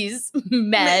she sees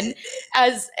men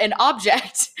as an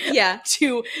object. Yeah.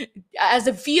 As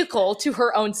a vehicle to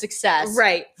her own success.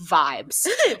 Right. Vibes.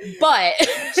 But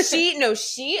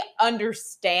she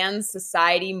understands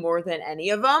society more than any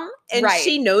of them. And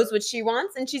she knows what she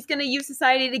wants and she's going to use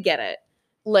society to get it.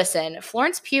 Listen,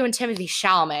 Florence Pugh and Timothée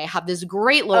Chalamet have this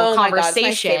great little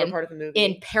conversation part of the movie.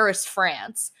 In Paris,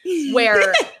 France,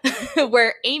 where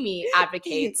where Amy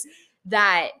advocates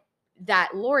that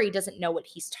Laurie doesn't know what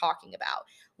he's talking about.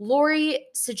 Laurie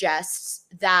suggests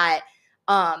that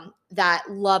that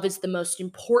love is the most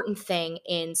important thing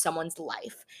in someone's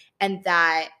life,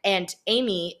 and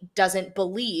Amy doesn't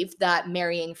believe that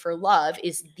marrying for love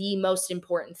is the most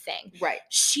important thing. Right.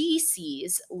 She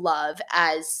sees love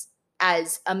as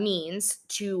a means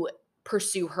to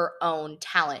pursue her own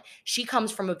talent. She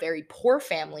comes from a very poor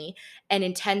family and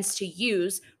intends to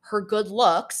use her good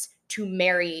looks to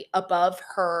marry above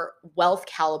her wealth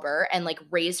caliber and like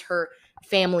raise her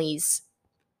family's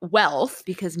wealth.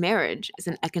 Because marriage is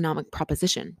an economic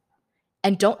proposition.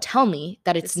 And don't tell me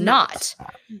that it's not.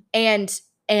 And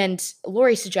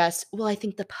Laurie suggests, well, I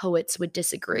think the poets would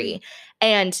disagree.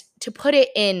 And to put it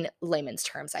in layman's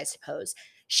terms, I suppose,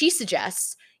 she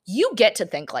suggests you get to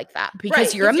think like that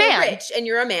because you're a man. You're rich and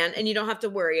you're a man and you don't have to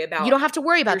worry about your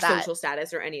social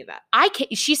status or any of that.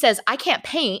 She says, I can't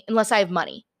paint unless I have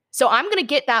money. So I'm going to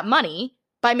get that money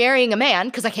by marrying a man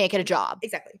because I can't get a job.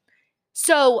 Exactly.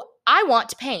 So I want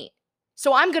to paint.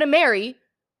 So I'm going to marry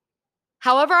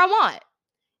however I want.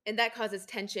 And that causes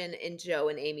tension in Joe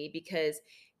and Amy because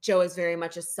Joe is very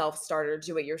much a self-starter,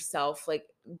 do-it-yourself, like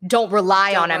don't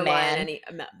rely on a man,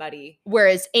 anybody.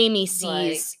 Whereas Amy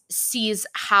sees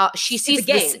how she sees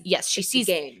the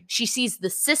game. She sees the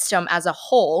system as a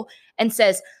whole and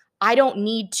says, I don't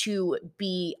need to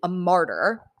be a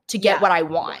martyr to get what I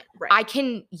want. Right. I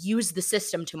can use the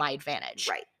system to my advantage.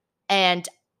 Right. And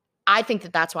I think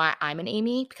that that's why I'm an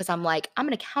Amy, because I'm like, I'm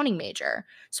an accounting major,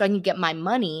 so I can get my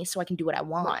money so I can do what I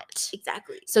want. Right.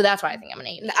 Exactly. So that's why I think I'm an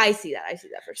Amy. I see that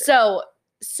for sure.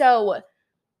 So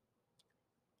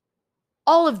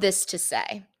all of this to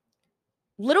say,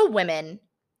 Little Women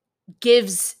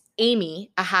gives Amy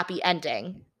a happy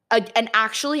ending, an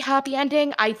actually happy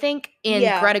ending, I think, in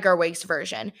Greta Gerwig's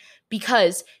version,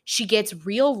 because she gets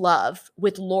real love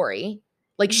with Laurie.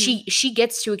 Like, she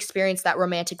gets to experience that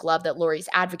romantic love that Laurie's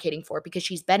advocating for, because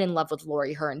she's been in love with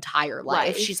Laurie her entire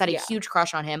life. She's had a huge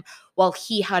crush on him, while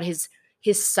he had his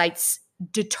sights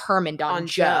determined on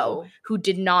Joe, who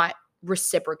did not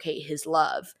reciprocate his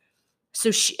love. So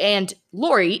and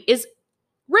Laurie is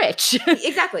rich.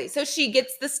 Exactly. So she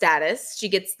gets the status, she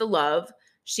gets the love,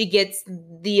 she gets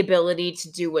the ability to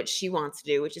do what she wants to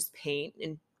do, which is paint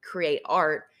and create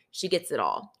art. She gets it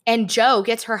all. And Joe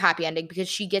gets her happy ending because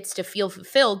she gets to feel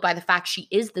fulfilled by the fact she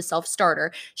is the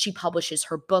self-starter. She publishes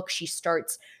her book. She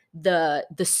starts the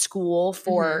school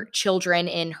for children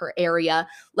in her area.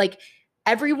 Like,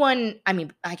 everyone, I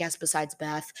mean, I guess besides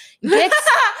Beth, gets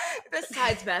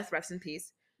besides Beth, rest in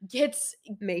peace.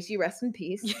 May she rest in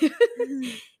peace.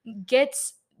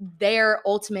 Gets their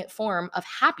ultimate form of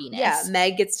happiness. Yeah,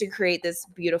 Meg gets to create this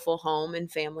beautiful home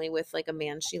and family with like a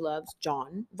man she loves,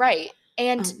 John. Right.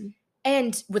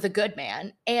 And with a good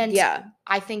man. And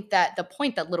I think that the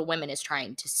point that Little Women is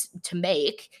trying to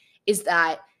make is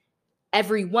that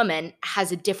every woman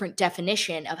has a different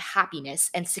definition of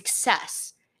happiness and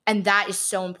success. And that is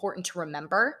so important to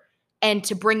remember. And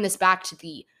to bring this back to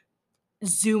the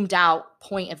zoomed out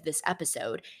point of this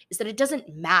episode, is that it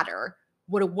doesn't matter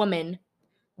what a woman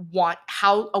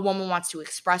how a woman wants to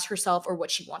express herself or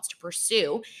what she wants to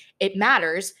pursue. It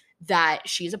matters that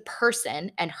she's a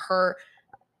person and her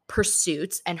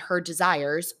pursuits and her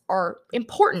desires are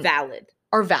important.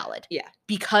 Are valid. Yeah.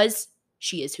 Because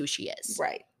she is who she is.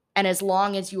 Right. And as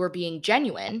long as you are being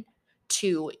genuine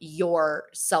to your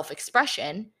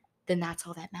self-expression, then that's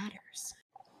all that matters.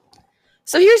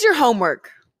 So here's your homework.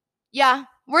 Yeah,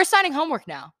 we're assigning homework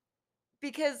now.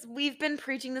 Because we've been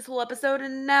preaching this whole episode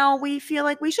and now we feel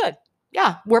like we should.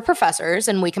 Yeah, we're professors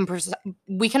and we can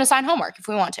assign homework if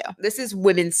we want to. This is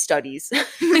women's studies.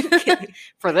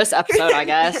 For this episode, I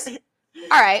guess.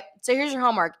 All right, so here's your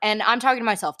homework. And I'm talking to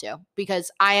myself too,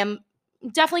 because I am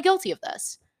definitely guilty of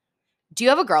this. Do you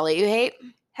have a girl that you hate?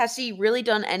 Has she really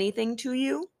done anything to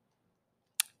you?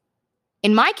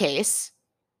 In my cases,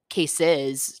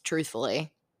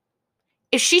 truthfully,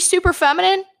 is she super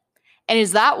feminine? And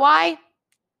is that why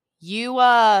you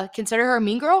consider her a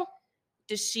mean girl?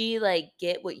 Does she like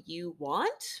get what you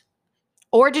want?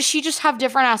 Or does she just have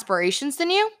different aspirations than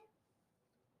you?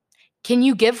 Can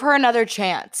you give her another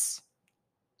chance?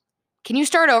 Can you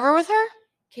start over with her?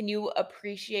 Can you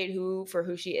appreciate for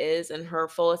who she is and her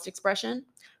fullest expression?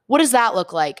 What does that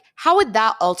look like? How would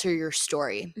that alter your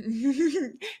story? How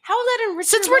would that enrich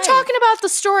Since your we're life? talking about the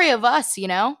story of us, you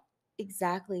know?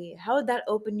 Exactly. How would that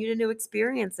open you to new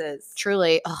experiences?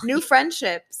 Truly. New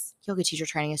friendships. Yoga teacher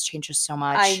training has changed us so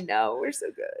much. I know. We're so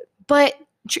good. But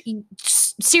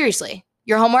seriously,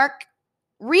 your homework,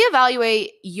 reevaluate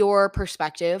your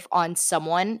perspective on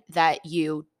someone that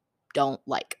you don't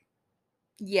like.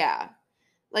 Yeah.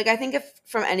 Like, I think if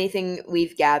from anything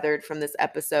we've gathered from this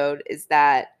episode is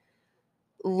that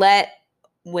let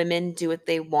women do what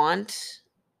they want.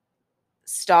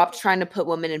 Stop trying to put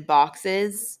women in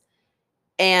boxes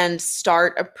and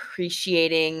start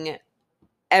appreciating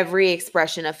every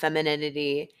expression of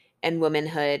femininity and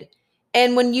womanhood.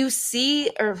 And when you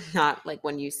see, or not like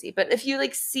when you see, but if you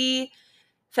like see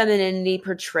femininity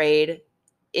portrayed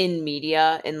in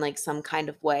media in like some kind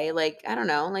of way, like, I don't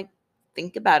know, like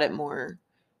think about it more.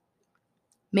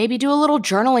 Maybe do a little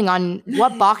journaling on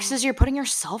what boxes you're putting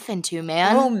yourself into,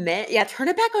 man. Oh man, yeah, turn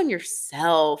it back on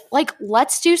yourself. Like,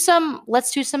 let's do some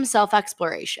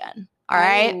self-exploration. All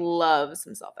right? I love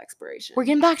some self-exploration. We're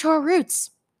getting back to our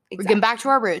roots. Exactly. We're getting back to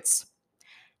our roots.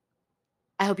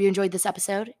 I hope you enjoyed this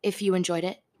episode. If you enjoyed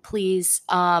it, please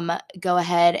go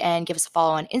ahead and give us a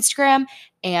follow on Instagram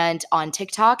and on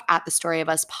TikTok at The Story of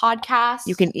Us Podcast.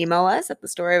 You can email us at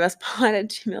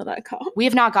thestoryofuspod@gmail.com. We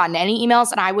have not gotten any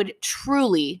emails, and I would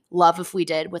truly love if we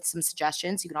did with some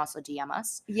suggestions. You can also DM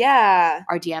us. Yeah.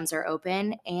 Our DMs are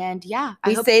open, and yeah.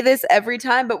 We say this every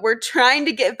time, but we're trying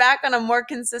to get back on a more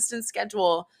consistent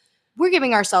schedule. We're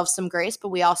giving ourselves some grace, but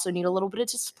we also need a little bit of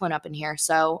discipline up in here.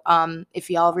 So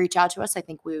if y'all reach out to us, I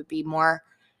think we would be more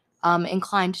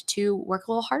inclined to work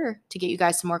a little harder to get you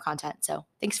guys some more content. So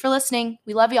thanks for listening.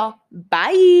 We love y'all.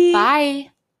 Bye.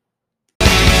 Bye.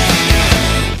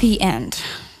 The end.